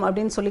முகம்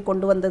அப்படின்னு சொல்லி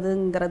கொண்டு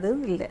வந்ததுங்கிறது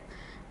இல்லை.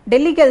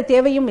 டெல்லிக்கு அது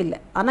தேவையும் இல்லை.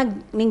 ஆனால்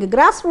நீங்கள்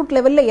கிராஸ் ரூட்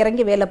லெவலில்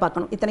இறங்கி வேலை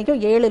பார்க்கணும்.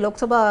 இத்தனைக்கும் 7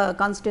 லோக்சபா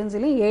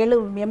கான்ஸ்டிடுவன்சிலையும் 7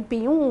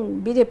 எம்பியும்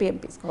பிஜேபி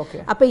எம்பிஸ்.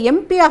 அப்போ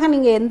எம்பியாக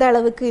நீங்கள் எந்த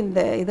அளவுக்கு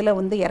இந்த இதில்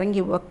வந்து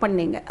இறங்கி ஒர்க்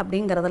பண்ணீங்க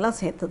அப்படிங்கிறதெல்லாம்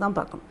சேர்த்து தான்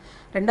பார்க்கணும்.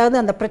 ரெண்டாவது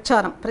அந்த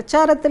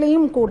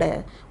பிரச்சாரத்திலையும் கூட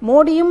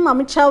மோடியும்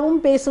அமித்ஷாவும்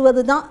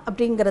பேசுவது தான்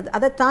அப்படிங்கிறது.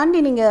 அதை தாண்டி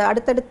நீங்கள்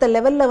அடுத்தடுத்த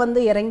லெவலில் வந்து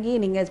இறங்கி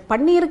நீங்கள்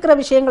பண்ணியிருக்கிற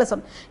விஷயங்களை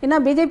ஏன்னா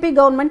பிஜேபி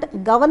கவர்மெண்ட்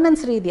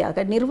கவர்னன்ஸ்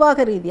ரீதியாக,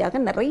 நிர்வாக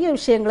ரீதியாக நிறைய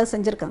விஷயங்களை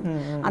செஞ்சுருக்காங்க.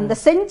 அந்த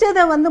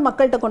செஞ்சதை வந்து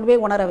மக்கள்கிட்ட கொண்டு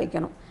போய் உணர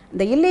வைக்கணும்.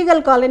 இந்த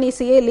இல்லீகல்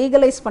காலனிஸையே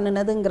லீகலைஸ்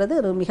பண்ணினதுங்கிறது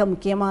ஒரு மிக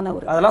முக்கியமான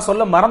ஒரு, அதெல்லாம்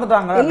சொல்ல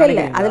மறந்துட்டாங்க.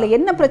 இல்லை அதுல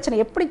என்ன பிரச்சனை,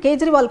 எப்படி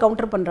கேஜ்ரிவால்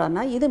கவுண்டர்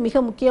பண்றாருன்னா, இது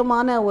மிக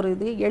முக்கியமான ஒரு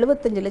இது.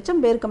 75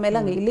 லட்சம் பேருக்கு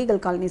மேல அங்க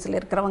இல்லீகல் காலனிஸ்ல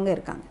இருக்கிறவங்க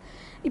இருக்காங்க.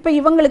 இப்போ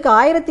இவங்களுக்கு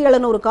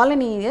 1700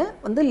 காலனியை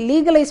வந்து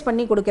லீகலைஸ்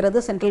பண்ணி கொடுக்கிறது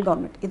சென்ட்ரல்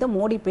கவர்மெண்ட். இதை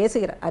மோடி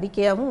பேசுகிற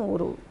அறிக்கையாகவும்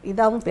ஒரு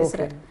இதாகவும்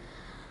பேசுறாரு.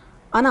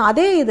 ஆனா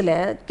அதே இதுல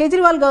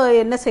கெஜ்ரிவால்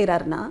என்ன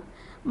செய்யறாருன்னா,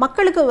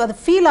 மக்களுக்கு அது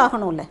ஃபீல்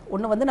ஆகணும்ல.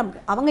 ஒன்று வந்து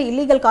அவங்க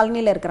இல்லீகல்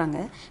காலனியில் இருக்கிறாங்க,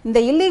 இந்த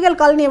இல்லீகல்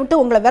காலனியை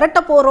விட்டு உங்களை விரட்ட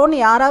போகிறோன்னு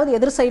யாராவது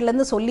எதிர்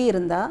சைட்லேருந்து சொல்லி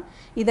இருந்தால்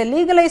இதை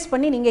லீகலைஸ்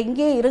பண்ணி நீங்கள்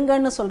இங்கேயே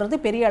இருங்கன்னு சொல்கிறது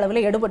பெரிய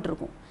அளவில்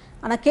எடுபட்டிருக்கும்.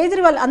 ஆனால்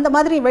கேஜ்ரிவால் அந்த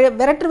மாதிரி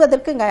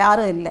விரட்டுவதற்கு இங்கே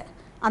யாரும் இல்லை.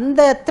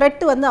 அந்த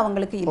த்ரெட் வந்து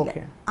அவங்களுக்கு இல்லை.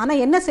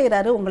 ஆனால் என்ன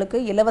செய்கிறாரு, உங்களுக்கு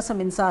இலவச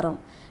மின்சாரம்,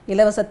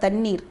 இலவச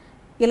தண்ணீர்,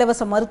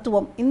 இலவச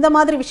மருத்துவம், இந்த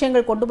மாதிரி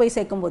விஷயங்கள் கொண்டு போய்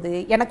சேர்க்கும்போது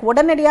எனக்கு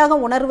உடனடியாக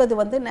உணர்வது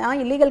வந்து, நான்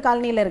இல்லீகல்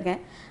காலனியில்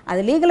இருக்கேன்,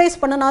 அது லீகலைஸ்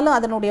பண்ணினாலும்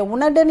அதனுடைய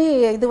உடனடி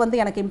இது வந்து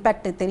எனக்கு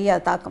இம்பேக்ட்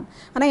தெரியாது, தாக்கம்.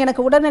 ஆனால்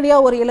எனக்கு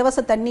உடனடியாக ஒரு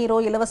இலவச தண்ணீரோ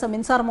இலவச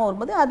மின்சாரமோ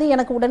வரும்போது அது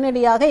எனக்கு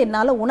உடனடியாக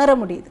என்னால் உணர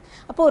முடியுது.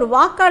 அப்போ ஒரு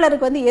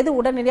வாக்காளருக்கு வந்து எது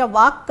உடனடியாக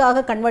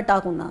வாக்காக கன்வெர்ட்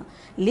ஆகும்னா,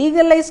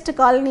 லீகலைஸ்டு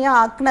காலனியாக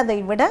ஆக்குனதை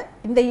விட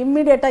இந்த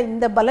இம்மிடியேட்டாக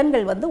இந்த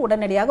பலன்கள் வந்து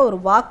உடனடியாக ஒரு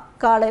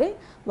வாக்காளரை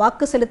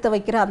வாக்கு செலுத்த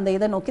வைக்கிற அந்த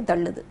இதை நோக்கி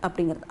தள்ளுது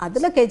அப்படிங்கிறது.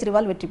 அதுல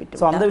கேஜ்ரிவால் வெற்றி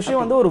பெற்று அந்த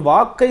விஷயம் வந்து ஒரு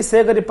வாக்கை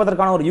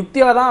சேகரிப்பதற்கான ஒரு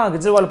யுக்தியாக தான்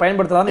கெஜ்ரிவால்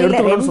பயன்படுத்தலாம்.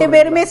 ரெண்டு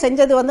பேருமே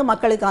செஞ்சது வந்து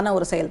மக்களுக்கான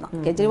ஒரு செயல் தான்.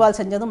 கெஜ்ரிவால்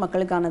செஞ்சதும்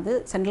மக்களுக்கானது,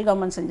 சென்ட்ரல்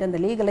கவர்மெண்ட் செஞ்ச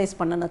அந்த லீகலைஸ்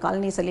பண்ணன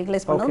காலனிஸை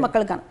லீகலைஸ் பண்ணது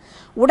மக்களுக்கான.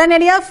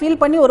 உடனடியா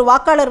ஃபீல் பண்ணி ஒரு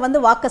வாக்காளர்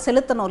வந்து வாக்க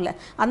செலுத்தணும்ல,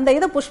 அந்த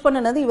இதை புஷ்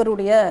பண்ணனது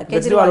இவருடைய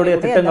கெஜ்ரிவாலுடைய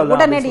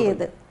உடனடி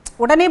இது.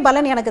 உடனே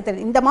பலன் எனக்கு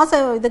தெரியும். இந்த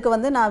மாசம் இதுக்கு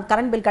வந்து நான்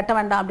கரண்ட் பில் கட்ட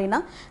வேண்டாம் அப்படின்னா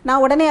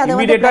நான் உடனே அதை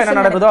என்ன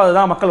நடக்குதோ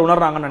அதுதான் மக்கள்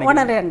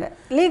உணர்றாங்க.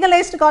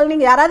 லீகலைஸ்டு காலனி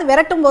யாராவது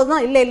விரட்டும் போது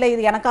தான் இல்லை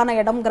இது எனக்கான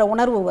இடம்ங்கிற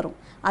உணர்வு வரும்.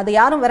 அது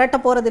யாரும் விரட்ட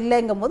போறது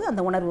இல்லைங்கும் போது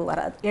அந்த உணர்வு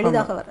வராது,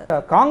 எளிதாக வராது.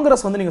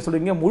 காங்கிரஸ் வந்து நீங்க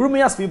சொல்றீங்க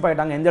முழுமையா ஸ்வீப்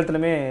ஆயிட்டாங்க, எந்த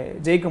இடத்துலயுமே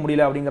ஜெயிக்க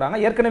முடியல அப்படிங்கிறாங்க.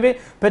 ஏற்கனவே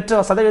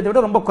பெற்ற சதவீதத்தை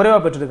விட ரொம்ப குறைவா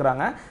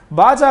பெற்றிருக்காங்க.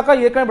 பாஜக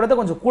ஏற்கனவே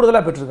கொஞ்சம்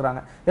கூடுதலா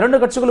பெற்றிருக்காங்க. இரண்டு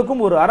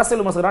கட்சிகளுக்கும் ஒரு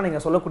அரசியல் விமர்சகரா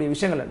நீங்க சொல்லக்கூடிய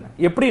விஷயங்கள் என்ன?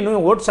 எப்படி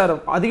இன்னும் ஓட் ஷேர்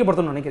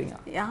அதிகப்படுத்தணும்னு நினைக்கிறீங்க?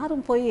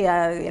 யாரும் போய்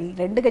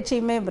ரெண்டு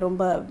கட்சியுமே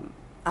ரொம்ப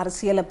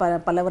அரசியல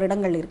பல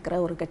வருடங்கள் இருக்கிற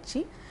ஒரு கட்சி.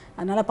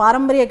 அதனால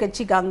பாரம்பரிய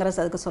கட்சி காங்கிரஸ்,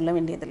 அதுக்கு சொல்ல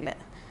வேண்டியதில்லை.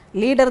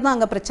 லீடர் தான்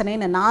அங்கே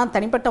பிரச்சனைன்னு நான்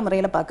தனிப்பட்ட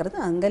முறையில் பார்க்குறது.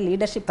 அங்கே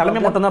லீடர்ஷிப்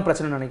தலைமை மட்டும் தான்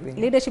பிரச்சனை நினைக்கிறேன்.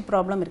 லீடர்ஷிப்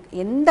ப்ராப்ளம் இருக்குது.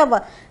 எந்த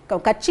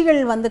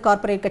கட்சிகள் வந்து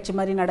கார்ப்பரேட் கட்சி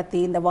மாதிரி நடத்தி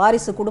இந்த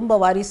வாரிசு குடும்ப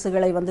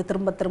வாரிசுகளை வந்து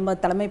திரும்ப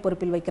தலைமை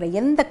பொறுப்பில் வைக்கிற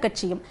எந்த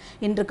கட்சியும்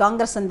இன்று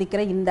காங்கிரஸ்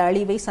சந்திக்கிற இந்த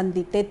அழிவை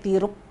சந்தித்தே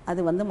தீரும். அது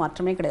வந்து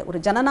மாற்றமே கிடையாது. ஒரு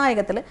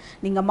ஜனநாயகத்தில்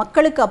நீங்கள்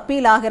மக்களுக்கு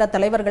அப்பீல் ஆகிற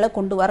தலைவர்களை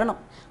கொண்டு வரணும்.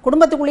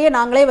 குடும்பத்துக்குள்ளேயே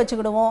நாங்களே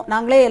வச்சுக்கிடுவோம்,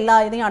 நாங்களே எல்லா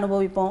இதையும்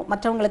அனுபவிப்போம்,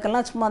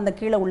 மற்றவங்களுக்கெல்லாம் சும்மா அந்த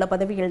கீழே உள்ள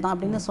பதவிகள் தான்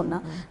அப்படின்னு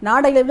சொன்னால்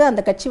நாடையில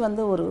அந்த கட்சி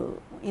வந்து ஒரு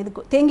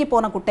இதுக்கு தேங்கி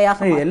போன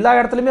குட்டையாக எல்லா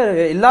இடத்துலையுமே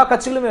எல்லா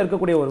கட்சிகளுமே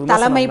இருக்கக்கூடிய ஒரு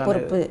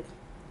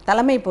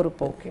தலைமை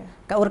பொறுப்பு.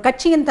 ஒரு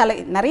கட்சியின்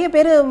நிறைய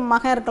பேர்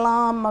மகன்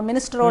இருக்கலாம்,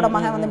 மினிஸ்டரோட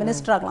மகன் வந்து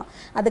மினிஸ்டர் ஆகலாம்,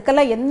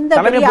 அதுக்கெல்லாம்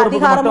எந்த பெரிய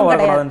அதிகாரமும்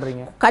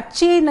கிடையாது.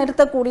 கட்சியை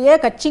நிறுத்தக்கூடிய,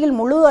 கட்சியில்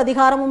முழு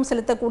அதிகாரமும்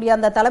செலுத்தக்கூடிய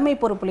அந்த தலைமை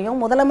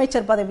பொறுப்புலையும்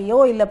முதலமைச்சர் பதவியோ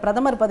இல்ல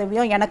பிரதமர்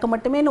பதவியோ எனக்கு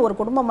மட்டுமே ஒரு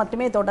குடும்பம்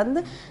மட்டுமே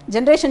தொடர்ந்து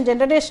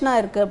ஜெனரேஷனா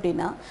இருக்கு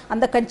அப்படின்னா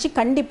அந்த கட்சி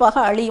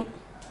கண்டிப்பாக அழியும்.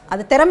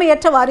 அது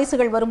திறமையற்ற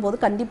வாரிசுகள் வரும்போது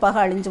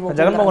கண்டிப்பாக அழிஞ்சு போகும்.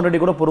 ஜெகன்மோகன்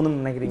ரெட்டி கூட பொருந்தும்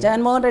நினைக்கிறீங்க?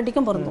 ஜெகன்மோகன்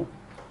ரெட்டிக்கும் பொருந்தும்.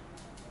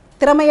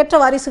 திறமையற்ற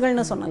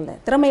வாரிசுகள்னு சொன்னல,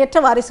 திறமையற்ற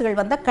வாரிசுகள்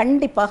வந்தால்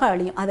கண்டிப்பாக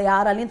அழியும். அதை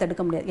யாராலையும்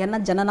தடுக்க முடியாது. ஏன்னா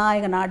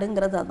ஜனநாயக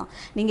நாடுங்கிறது அதுதான்.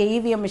 நீங்கள்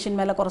இவிஎம் மிஷின்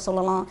மேலே குறை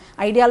சொல்லலாம்,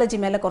 ஐடியாலஜி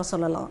மேலே குறை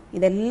சொல்லலாம்,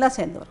 இதெல்லாம்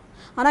சேர்ந்து வரும்.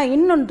 ஆனால்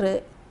இன்னொன்று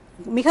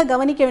மிக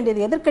கவனிக்க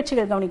வேண்டியது,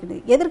 எதிர்க்கட்சிகள் கவனிக்க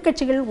வேண்டியது,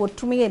 எதிர்க்கட்சிகள்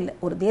ஒற்றுமையே இல்லை.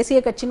 ஒரு தேசிய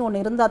கட்சின்னு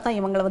ஒன்று இருந்தால் தான்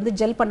இவங்களை வந்து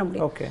ஜெல் பண்ண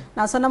முடியும்.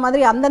 நான் சொன்ன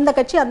மாதிரி அந்தந்த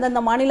கட்சி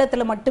அந்தந்த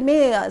மாநிலத்தில் மட்டுமே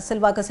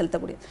செல்வாக்கு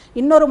செலுத்தக்கூடியது,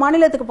 இன்னொரு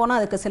மாநிலத்துக்கு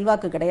போனால் அதுக்கு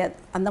செல்வாக்கு கிடையாது.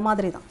 அந்த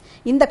மாதிரி தான்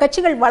இந்த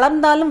கட்சிகள்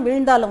வளர்ந்தாலும்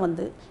வீழ்ந்தாலும்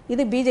வந்து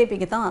இது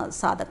பிஜேபிக்கு தான்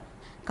சாதகம்.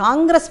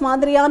 காங்கிரஸ்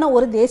மாதிரியான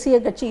ஒரு தேசிய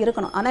கட்சி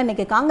இருக்கணும். ஆனால்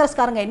இன்னைக்கு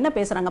காங்கிரஸ்காரங்க என்ன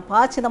பேசுகிறாங்க,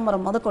 ப.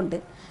 சிதம்பரம் முதற்கொண்டு,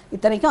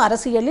 இத்தனைக்கும்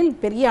அரசியலில்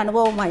பெரிய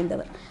அனுபவம்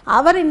வாய்ந்தவர்,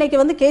 அவர் இன்னைக்கு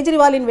வந்து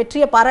கேஜ்ரிவாலின்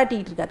வெற்றியை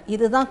பாராட்டிட்டு இருக்கார்.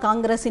 இதுதான்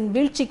காங்கிரஸின்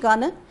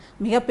வீழ்ச்சிக்கான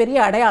மிகப்பெரிய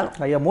அடையாளம்.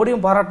 ஐயா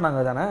மோடியும்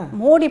பாராட்டினாங்க தானே?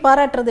 மோடி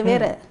பாராட்டுறது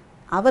வேற,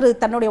 அவர்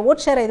தன்னுடைய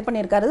ஓட் ஷேரை இது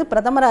பண்ணியிருக்காரு,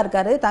 பிரதமராக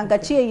இருக்காரு, தான்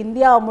கட்சியை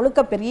இந்தியா முழுக்க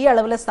பெரிய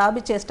அளவில்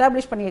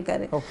எஸ்டாப்ளிஷ்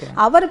பண்ணியிருக்காரு.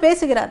 அவர்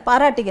பேசுகிறார்,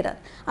 பாராட்டுகிறார்.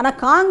 ஆனால்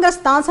காங்கிரஸ்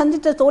தான்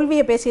சந்தித்த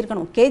தோல்வியை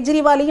பேசியிருக்கணும்,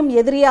 கேஜ்ரிவாலையும்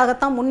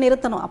எதிரியாகத்தான்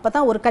முன்னிறுத்தணும். அப்போ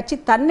தான் ஒரு கட்சி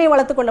தன்னை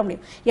வளர்த்து கொள்ள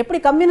முடியும். எப்படி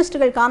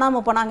கம்யூனிஸ்டுகள்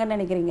காணாமல் போனாங்கன்னு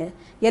நினைக்கிறீங்க?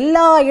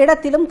 எல்லா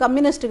இடத்திலும்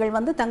கம்யூனிஸ்டுகள்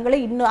வந்து தங்களை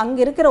இன்னும்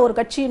அங்கே இருக்கிற ஒரு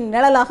கட்சியின்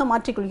நிழலாக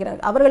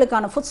மாற்றிக்கொள்கிறார்கள்,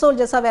 அவர்களுக்கான ஃபுட்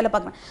சோல்ஜர்ஸாக வேலை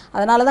பார்க்கணும்.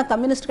 அதனால தான்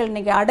கம்யூனிஸ்டுகள்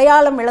இன்னைக்கு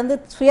அடையாளம் இழந்து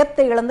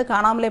சுயத்தை இழந்து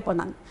காணாமலே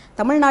போனாங்க.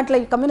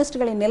 தமிழ்நாட்டில்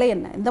கம்யூனிஸ்டுகளின் நிலை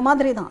என்ன? இந்த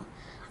மாதிரி தான்.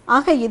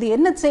 ஆக இது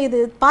என்ன செய்யுது,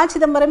 ப.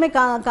 சிதம்பரமே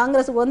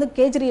காங்கிரஸுக்கு வந்து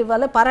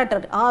கேஜ்ரிவாலை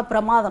பாராட்டுறாரு,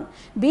 பிரமாதம்.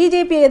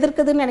 பிஜேபியை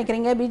எதிர்க்குதுன்னு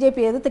நினைக்கிறீங்க?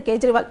 பிஜேபி எதிர்த்து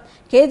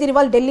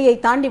கேஜ்ரிவால் டெல்லியை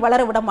தாண்டி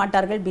வளர விட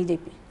மாட்டார்கள்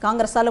பிஜேபி.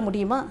 காங்கிரஸால்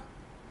முடியுமா?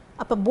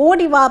 அப்போ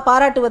மோடி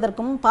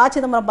பாராட்டுவதற்கும் ப.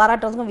 சிதம்பரம்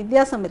பாராட்டுவதற்கும்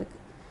வித்தியாசம் இருக்குது.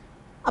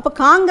 அப்போ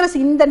காங்கிரஸ்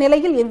இந்த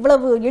நிலையில்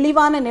எவ்வளவு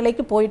இழிவான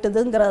நிலைக்கு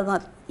போயிட்டுதுங்கிறது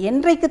தான்.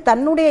 என்றைக்கு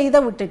தன்னுடைய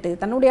இதை விட்டுட்டு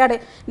தன்னுடைய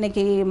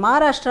இன்னைக்கு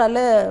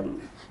மகாராஷ்டிராவில்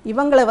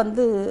இவங்களை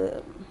வந்து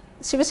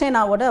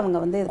சிவசேனாவோட அவங்க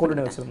வந்து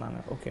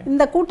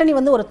இந்த கூட்டணி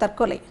வந்து ஒரு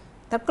தற்கொலை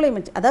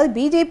முயற்சி. அதாவது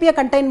பிஜேபியை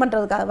கண்டெயின்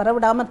பண்ணுறதுக்காக,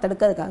 வரவிடாமல்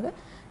தடுக்கிறதுக்காக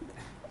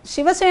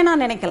சிவசேனா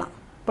நினைக்கலாம்.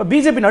 இப்போ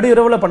பிஜேபி நடு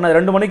இரவுல பண்ண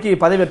 2 மணிக்கு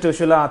பதவியேற்ற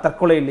விஷயம்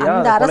தற்கொலை இல்லையா?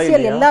 அந்த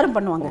அரசியல் எல்லாரும்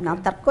பண்ணுவாங்க.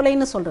 நான்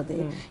தற்கொலைன்னு சொல்றது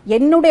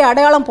என்னுடைய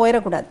அடையாளம்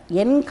போயிடக்கூடாது,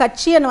 என்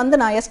கட்சியை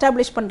வந்து நான்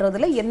எஸ்டாப்ளிஷ்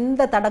பண்றதுல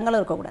எந்த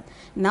தடங்களும் இருக்கக்கூடாது,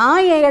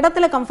 நான் என்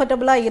இடத்துல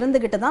கம்ஃபர்டபுளா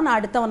இருந்துகிட்டு தான் நான்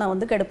அடுத்தவனை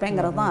வந்து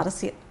கெடுப்பேங்கிறது தான்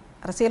அரசியல்.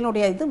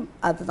 அரசியலுடைய இது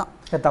அதுதான்.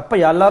 தப்பை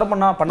எல்லாரும்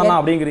பண்ணலாம்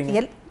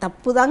அப்படிங்கிறீங்க?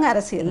 தப்பு தாங்க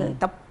அரசியல்.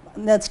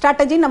 இந்த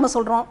ஸ்ட்ராட்டஜி நம்ம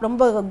சொல்றோம்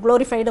ரொம்ப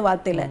குளோரிஃபைடு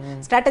வார்த்தையில.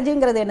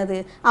 ஸ்ட்ராட்டஜிங்கிறது என்னது?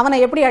 அவனை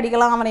எப்படி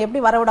அடிக்கலாம், அவனை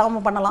எப்படி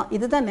வரவிடாமல் பண்ணலாம்,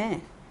 இதுதானே.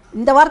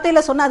 இந்த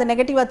வார்த்தையில் சொன்னால் அது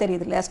நெகட்டிவாக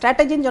தெரியுது இல்லை,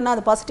 ஸ்ட்ராட்டஜின்னு சொன்னால்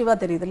அது பாசிட்டிவாக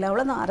தெரியுது இல்லை,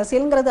 அவ்வளோதான்.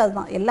 அரசியலுங்கிறது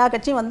அதுதான். எல்லா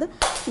கட்சியும் வந்து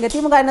இங்கே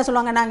திமுக என்ன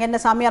சொல்லுவாங்க, நாங்கள் என்ன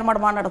சாமியார்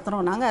மடமாக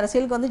நடத்துகிறோம், நாங்கள்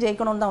அரசியலுக்கு வந்து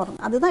ஜெயிக்கணும்னு தான் வரும்.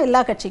 அதுதான்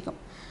எல்லா கட்சிக்கும்.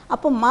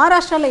 அப்போ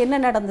மகாராஷ்டிராவில் என்ன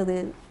நடந்தது,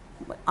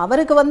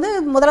 அவருக்கு வந்து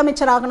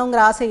முதலமைச்சர்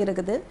ஆகணுங்கிற ஆசை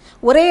இருக்குது,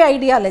 ஒரே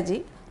ஐடியாலஜி,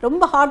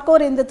 ரொம்ப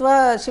ஹார்ட்கோர் இந்துத்துவா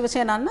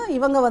சிவசேனான்னா,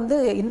 இவங்க வந்து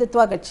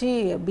இந்துத்துவா கட்சி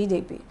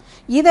பிஜேபி.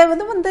 இதை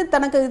வந்து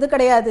தனக்கு இது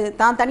கிடையாது,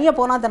 தான் தனியாக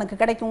போனால் தனக்கு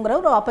கிடைக்குங்கிற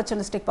ஒரு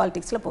ஆப்பர்ச்சுனிஸ்டிக்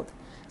பாலிடிக்ஸில் போகுது.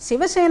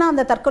 சிவசேனா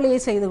அந்த தற்கொலையை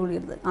செய்து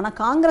கொள்கிறது. ஆனால்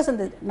காங்கிரஸ்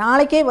அந்த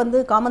நாளைக்கே வந்து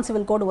காமன்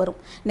சிவில் கோடு வரும்.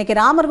 இன்றைக்கி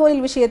ராமர்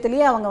கோயில்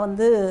விஷயத்திலேயே அவங்க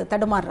வந்து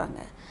தடுமாறுறாங்க,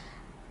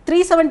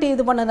 370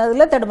 இது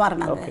பண்ணதில்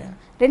தடுமாறினாங்க.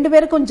 2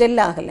 பேருக்கும் ஜெல்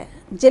ஆகலை.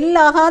 ஜெல்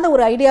ஆகாத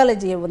ஒரு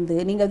ஐடியாலஜியை வந்து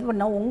நீங்கள் இது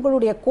பண்ணால்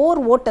உங்களுடைய கோர்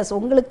ஓட்டர்ஸ்,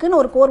 உங்களுக்குன்னு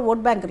ஒரு கோர்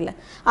ஓட் பேங்க் இல்லை,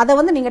 அதை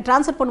வந்து நீங்கள்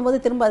ட்ரான்ஸ்ஃபர் பண்ணும்போது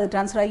திரும்ப அது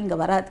ட்ரான்ஸ்ஃபர் ஆகி இங்கே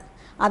வராது.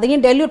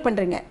 அதையும் டெல்யூட்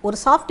பண்ணுறீங்க. ஒரு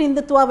சாஃப்ட்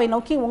இந்துத்துவாவை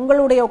நோக்கி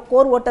உங்களுடைய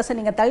கோர் ஓட்டர்ஸை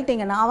நீங்கள்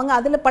தள்ளிட்டீங்கன்னா அவங்க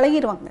அதில்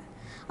பழகிடுவாங்க.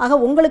 ஆக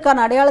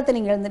உங்களுக்கான அடையாளத்தை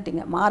நீங்கள்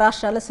எழுந்துட்டீங்க.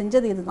 மகாராஷ்டிராவில்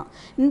செஞ்சது இதுதான்.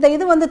 இந்த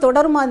இது வந்து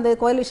தொடருமா, இந்த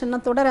கோலிஷன்னா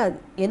தொடராது,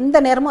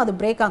 எந்த நேரமும் அது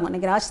பிரேக் ஆகும்.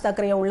 இன்றைக்கி ராஜ்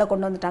தாக்கரேயை உள்ளே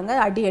கொண்டு வந்துட்டாங்க,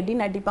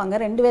 அடின்னு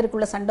அடிப்பாங்க, 2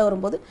 பேருக்குள்ளே சண்டை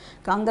வரும்போது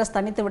காங்கிரஸ்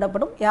தனித்து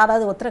விடப்படும்,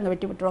 யாராவது ஒருத்தர் அங்கே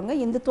வெட்டி விட்டுருவாங்க,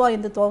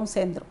 இந்துத்துவாவும்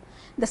சேர்ந்துடும்.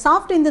 இந்த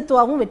சாஃப்ட்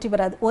இந்துத்துவாவும் வெற்றி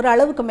பெறாது. ஒரு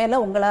அளவுக்கு மேலே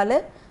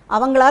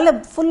அவங்களால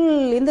ஃபுல்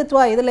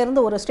இந்துத்துவா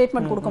இதிலிருந்து ஒரு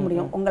ஸ்டேட்மெண்ட் கொடுக்க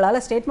முடியும், உங்களால்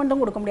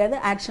ஸ்டேட்மெண்ட்டும் கொடுக்க முடியாது,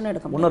 ஆக்ஷனும்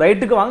எடுக்க முடியும்.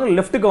 ரைட்டுக்கு வாங்க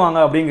லெஃப்ட்டுக்கு வாங்க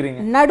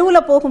அப்படிங்கிறீங்க.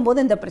 நடுவில்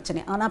போகும்போது இந்த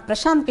பிரச்சனை. ஆனால்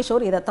பிரசாந்த்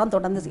கிஷோர் இதைத்தான்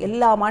தொடர்ந்து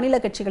எல்லா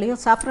மாநில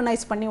கட்சிகளையும்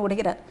சாஃப்ரனைஸ் பண்ணி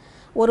விடுகிறார்.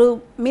 ஒரு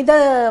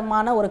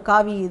மிதமான ஒரு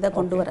காவி இதை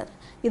கொண்டு வரார்.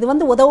 இது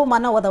வந்து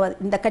உதவாது.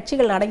 இந்த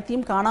கட்சிகள்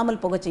அனைத்தையும்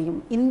காணாமல் போக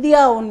செய்யும்.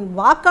 இந்தியாவின்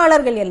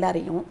வாக்காளர்கள்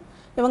எல்லாரையும்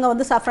இவங்க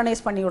வந்து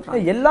சாஃப்ரனைஸ் பண்ணி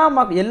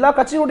விடுறாங்க. எல்லா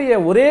கட்சியுடைய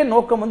ஒரே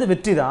நோக்கம் வந்து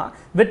வெற்றி தான்.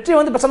 வெற்றி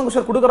வந்து பிரசாந்த்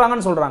கிஷோர்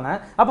கொடுக்குறாங்கன்னு சொல்றாங்க.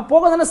 அப்ப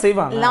போக தானே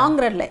செய்வாங்க லாங்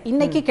ரன்ல.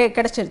 இன்னைக்கு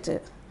கிடைச்சிருச்சு.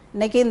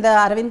 இன்னைக்கு இந்த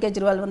அரவிந்த்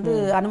கெஜ்ரிவால் வந்து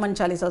அனுமன்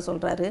சாலிசா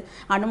சொல்றாரு,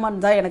 அனுமன்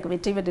தான் எனக்கு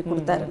வெற்றி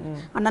கொடுத்தாரு.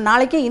 ஆனால்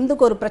நாளைக்கே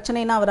இந்துக்கு ஒரு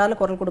பிரச்சனைனா அவரால்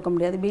குரல் கொடுக்க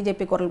முடியாது,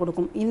 பிஜேபி குரல்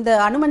கொடுக்கும். இந்த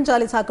அனுமன்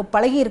சாலிசாக்கு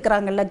பழகி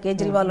இருக்கிறாங்கல்ல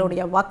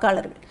கேஜ்ரிவாலுடைய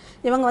வாக்காளர்கள்,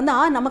 இவங்க வந்து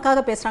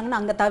நமக்காக பேசுறாங்கன்னு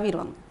அங்கே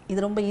தாவிடுவாங்க.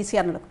 இது ரொம்ப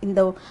ஈஸியாக நடக்கும்.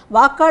 இந்த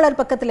வாக்காளர்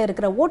பக்கத்தில்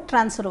இருக்கிற ஓட்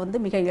டிரான்ஸ்ஃபர் வந்து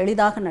மிக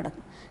எளிதாக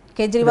நடக்கும்.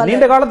 கேஜ்ரிவால்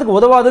நீண்ட காலத்துக்கு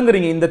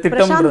உதவாதுங்கிறீங்க இந்த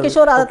திட்டம். பிரசாந்த்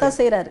கிஷோர் அதை தான்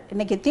செய்கிறாரு.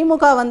 இன்னைக்கு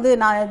திமுக வந்து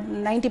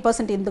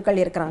 90%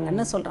 இந்துக்கள்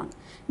இருக்கிறாங்கன்னு சொல்கிறாங்க.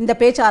 இந்த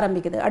பேச்சு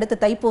ஆரம்பிக்குது. அடுத்து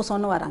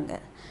தைப்பூசம்னு வராங்க,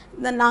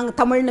 நாங்கள்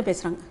தமிழ்னு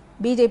பேசுகிறாங்க.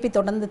 பிஜேபி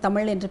தொடர்ந்து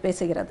தமிழ் என்று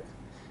பேசுகிறது.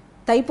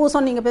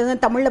 தைப்பூசம் நீங்கள் பேச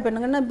தமிழில்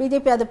பண்ணுங்கன்னா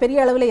பிஜேபி அது பெரிய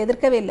அளவில்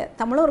எதிர்க்கவே இல்லை.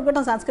 தமிழும்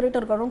இருக்கட்டும்,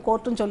 சன்ஸ்கிரிட்டும் இருக்கட்டும்,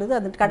 கோர்ட்டுன்னு சொல்லுது,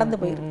 அது கடந்து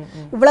போயிடும்.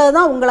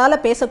 இவ்வளவுதான்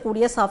உங்களால்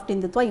பேசக்கூடிய சாஃப்ட்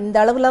இந்துத்துவா. இந்த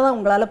அளவில் தான்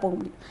உங்களால் போக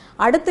முடியும்.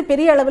 அடுத்து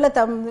பெரிய அளவில்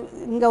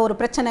இங்கே ஒரு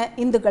பிரச்சனை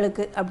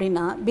இந்துக்களுக்கு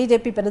அப்படின்னா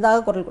பிஜேபி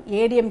பெரிதாக குரல் கொடுக்கும்,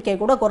 ஏடிஎம்கே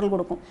கூட குரல்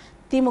கொடுக்கும்,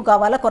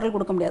 திமுகவால் குரல்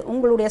கொடுக்க முடியாது.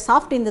 உங்களுடைய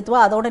சாஃப்ட்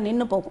இந்துத்துவா அதோட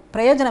நின்று போகும்,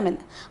 பிரயோஜனம்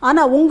இல்லை.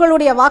 ஆனால்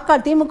உங்களுடைய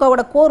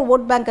திமுகவோட கோர்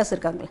ஓட் பேங்கர்ஸ்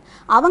இருக்காங்களே,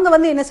 அவங்க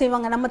வந்து என்ன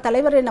செய்வாங்க, நம்ம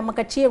தலைவர் நம்ம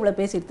கட்சியை இவ்வளோ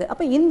பேசிடுது,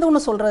 அப்போ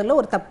இந்துன்னு சொல்கிறதுல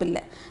ஒரு தப்பு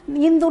இல்லை,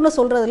 இந்துன்னு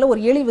சொல்றதுல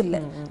ஒரு இழிவு இல்லை,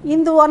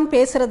 இந்துவான்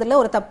பேசுறதுல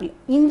ஒரு தப்பு இல்லை.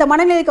 இந்த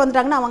மனநிலைக்கு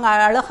வந்துட்டாங்கன்னா அவங்க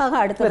அழகாக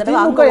அடுத்த தடவை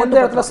அங்க எந்த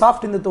இடத்துல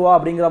சாஃப்ட் இந்துத்துவா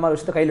அப்படிங்கிற மாதிரி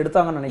விஷயத்தை கையில்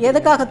எடுத்தாங்கன்னு நினைக்கிறேன்.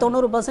 எதுக்காக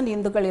 90%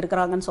 இந்துக்கள்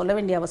இருக்கிறாங்கன்னு சொல்ல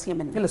வேண்டிய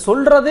அவசியம் என்ன? இல்ல,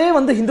 சொல்றதே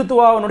வந்து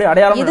இந்துத்துவாவுடைய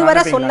அடையாளம்.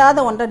 இதுவரை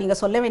சொல்லாத ஒன்றை நீங்க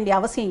சொல்ல வேண்டிய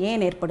அவசியம்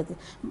ஏன் ஏற்படுது?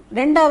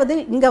 ரெண்டாவது,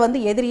 இங்க வந்து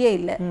எதிரியே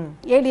இல்லை.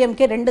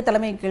 ஏடிஎம்கே 2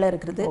 தலைமை கீழே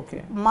இருக்குது,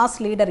 மாஸ்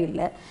லீடர்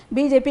இல்லை.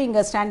 பிஜேபி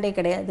இங்க ஸ்டாண்டே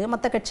கிடையாது.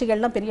 மற்ற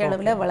கட்சிகள்லாம் பெரிய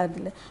அளவில்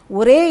வளர்தில்லை.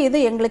 ஒரே இது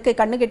எங்களுக்கு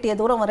கண்ணு கெட்டிய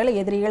தூரம் வரையில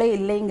எதிரிகளே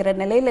இல்லைங்கிற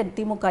நிலையில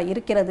திமுக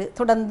இருக்கிறது,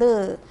 தொடர்ந்து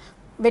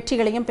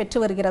வெற்றிகளையும் பெற்று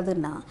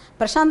வருகிறதுன்னா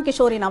பிரசாந்த்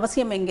கிஷோரின்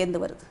அவசியம்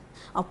எங்கேருந்து வருது?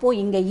 அப்போது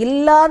இங்கே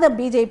இல்லாத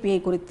பிஜேபியை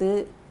குறித்து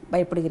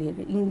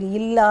பயப்படுகிறீர்கள். இங்கு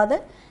இல்லாத,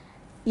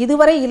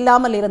 இதுவரை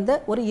இல்லாமல் இருந்த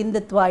ஒரு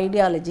இந்துத்துவ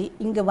ஐடியாலஜி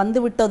இங்கே வந்து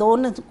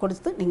விட்டதோன்னு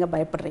கொடுத்து நீங்கள்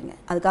பயப்படுறீங்க.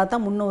 அதுக்காக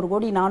தான் 300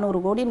 கோடி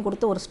 400 கோடின்னு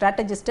கொடுத்து ஒரு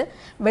ஸ்ட்ராட்டஜிஸ்ட்டை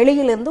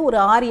வெளியிலிருந்து ஒரு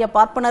ஆரிய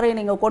பார்ப்பனரை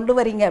நீங்கள் கொண்டு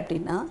வரீங்க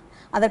அப்படின்னா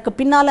அதற்கு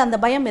பின்னால் அந்த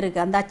பயம் இருக்கு,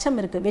 அந்த அச்சம்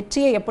இருக்கு.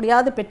 வெற்றியை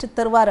எப்படியாவது பெற்று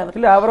தருவார் அவர்.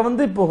 இல்லை, அவர்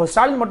வந்து இப்போ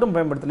ஸ்டாலின் மட்டும்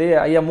பயன்படுத்தலையே,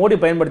 ஐயா மோடி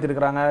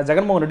பயன்படுத்தியிருக்கிறாங்க,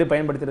 ஜெகன்மோகன் ரெட்டி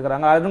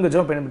பயன்படுத்தியிருக்கிறாங்க, அருண்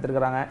கெஜ்ரிவால்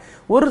பயன்படுத்தியிருக்கிறாங்க.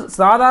 ஒரு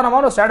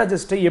சாதாரணமான ஒரு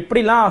ஸ்ட்ராட்டஜிஸ்ட்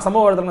எப்படிலாம்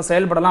சமூக வலைதளங்கள்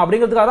செயல்படலாம்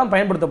அப்படிங்கிறதுக்காக தான்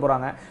பயன்படுத்த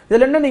போறாங்க.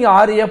 இதில் என்ன நீங்க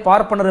ஆரிய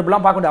பார்ப்பனர்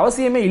இப்படிலாம் பார்க்க வேண்டிய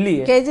அவசியமே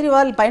இல்லையே.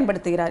 கேஜ்ரிவால்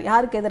பயன்படுத்துகிறார்.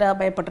 யாருக்கு எதிராக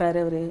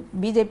பயப்படுறாரு அவர்?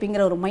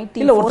 பிஜேபிங்கிற ஒரு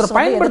மைட்டி இல்லை, ஒருத்தர்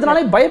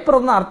பயன்படுத்தினாலே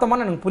பயப்படுறது தான்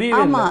அர்த்தமான எனக்கு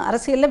புரியவே. ஆமா,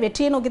 அரசியல்ல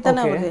வெற்றியை நோக்கி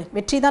தானே வருது,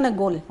 வெற்றி தானே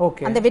கோல்.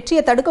 அந்த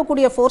வெற்றியை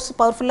தடுக்கக்கூடிய ஃபோர்ஸ்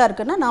பவர்ஃபுல்லா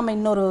இருக்குன்னா நாம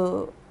இன்னொரு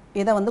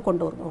இதை வந்து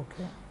கொண்டு வருவோம்.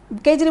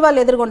 கேஜ்ரிவால்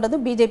எதிர்கொண்டது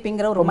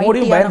பிஜேபிங்கிற ஒரு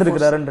மோடியும்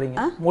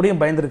பயந்துருக்கிறாருன்றீங்க. மோடியும்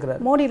பயந்துருக்கிறார்.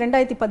 மோடி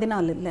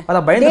 2014 இல்ல, அத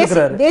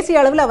பயந்துருக்கிறார்.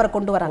 தேசிய அளவுல அவரை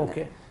கொண்டு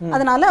வராங்க.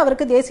 அதனால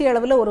அவருக்கு தேசிய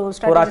அளவுல ஒரு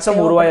ஸ்ட்ராட்டஜி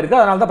உருவாயிருக்கு.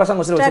 அதனால தான்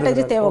பசங்க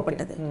ஸ்ட்ராட்டஜி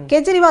தேவைப்பட்டது.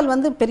 கேஜ்ரிவால்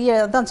வந்து பெரிய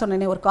தான்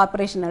சொன்னேனே, ஒரு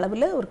கார்ப்பரேஷன்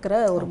அளவில் இருக்கிற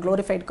ஒரு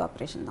குளோரிஃபைட்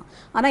கார்ப்பரேஷன் தான்.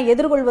 ஆனா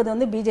எதிர்கொள்வது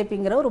வந்து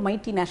பிஜேபிங்கிற ஒரு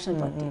மைட்டி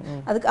நேஷனல் பார்ட்டி.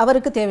 அதுக்கு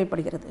அவருக்கு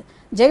தேவைப்படுகிறது.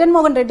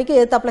 ஜெகன்மோகன் ரெட்டிக்கு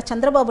எதிர்த்தாப்புல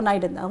சந்திரபாபு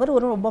நாயுடு இருந்தார். அவர்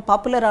ஒரு ரொம்ப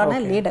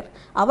பாப்புலரான லீடர்.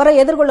 அவரை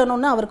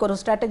எதிர்கொள்ளணும்னு அவருக்கு ஒரு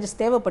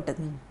ஸ்ட்ராட்டஜிஸ்ட்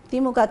தேவைப்பட்டது.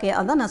 திமுக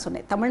அதான் நான்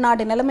சொன்னேன்,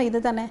 தமிழ்நாடு நிலைமை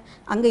இதுதானே.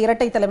 அங்க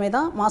இரட்டை தலைமை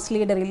தான், மாஸ்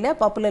லீடர் இல்ல,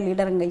 பாப்புலர்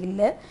லீடர் அங்க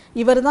இல்ல.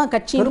 இவர் தான்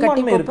கட்சியின்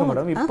கட்டி இருக்கு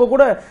மேடம். இப்போ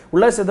கூட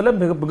உல்லாசத்துல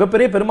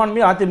மிகப்பெரிய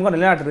பெரும்பான்மையை அதிமுக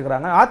நிலைநாட்டி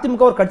இருக்காங்க.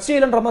 அதிமுக ஒரு கட்சியே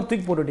இல்லன்ற மாதிரி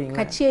தூக்கி போட்டுட்டீங்க.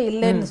 கட்சியே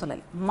இல்லன்னு சொல்லல,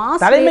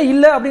 மாஸ் தலைமை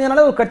இல்ல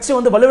அப்படிங்கறனால ஒரு கட்சி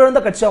வந்து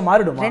வலுவிழந்த கட்சியா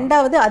மாறிடும்.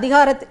 ரெண்டாவது,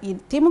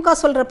 திமுக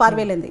சொல்ற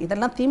பார்வையில இருந்து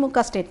இதெல்லாம்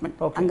திமுக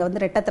ஸ்டேட்மெண்ட். அங்க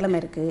வந்து ரெட்டை தலைமை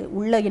இருக்கு,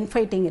 உள்ள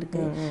இன்ஃபைட்டிங்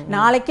இருக்கு.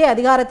 நாளைக்கே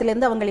அதிகாரத்துல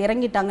இருந்து அவங்க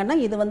இறங்கிட்டாங்கன்னா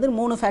இது வந்து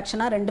 3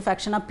 ஃபேக்ஷனா 2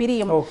 ஃபேக்ஷனா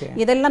பிரியும்.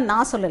 இதெல்லாம்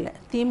நான் சொல்லல,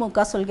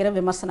 திமுக சொல்கிற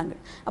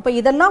விமர்சனங்கள். அப்ப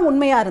இதெல்லாம்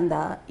உண்மையா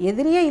இருந்தா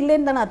எதிரியே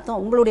இல்லைன்னு தானே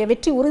அர்த்தம். உங்களுடைய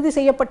வெற்றி உறுதி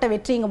செய்யப்பட்ட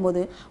வெற்றிங்கும்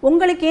போது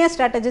உங்களுக்கு ஏன்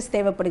ஸ்ட்ராட்டஜிஸ்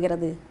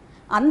தேவைப்படுகிறது?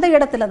 அந்த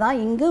இடத்துல தான்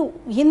இங்கு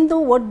இந்து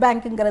ஓட்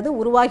பேங்க்ங்கிறது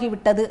உருவாகி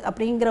விட்டது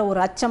அப்படிங்கிற ஒரு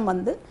அச்சம்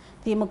வந்து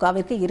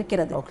திமுகவிற்கு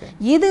இருக்கிறது.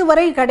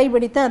 இதுவரை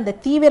கடைபிடித்த அந்த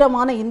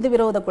தீவிரமான இந்து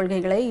விரோத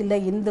கொள்கைகளை இல்லை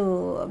இந்து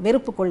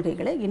வெறுப்பு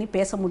கொள்கைகளை இனி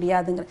பேச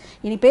முடியாதுங்கிற,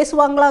 இனி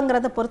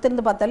பேசுவாங்களாங்கிறத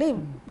பொறுத்திருந்து பார்த்தாலே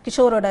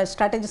கிஷோரோட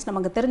ஸ்ட்ராட்டஜிஸ்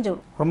நமக்கு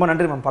தெரிஞ்சிடும். ரொம்ப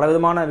நன்றி மேம். பல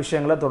விதமான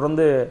விஷயங்களை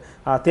தொடர்ந்து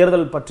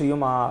தேர்தல்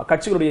பற்றியும்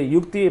கட்சிகளுடைய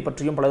யுக்தியை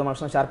பற்றியும் பல விதமான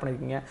விஷயம் ஷேர்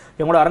பண்ணியிருக்கீங்க.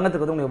 எங்களோட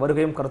அரங்கத்துக்கு வந்து உங்களுடைய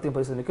வருகையும் கருத்தையும்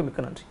பேசுவதற்கு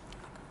மிக்க நன்றி.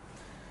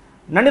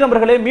 நன்றி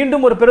நண்பர்களே.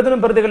 மீண்டும் ஒரு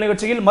பெருதினம் பெருதிகள்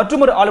நிகழ்ச்சியில்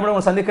மற்றொரு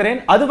ஆளுமையுடன்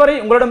சந்திக்கிறேன். அதுவரை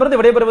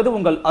உங்களிடமிருந்து விடைபெறுவது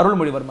உங்கள்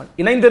அருள்மொழிவர்மன்.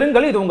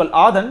 இணைந்திருங்கள். இது உங்கள்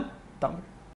ஆதன் தமிழ்.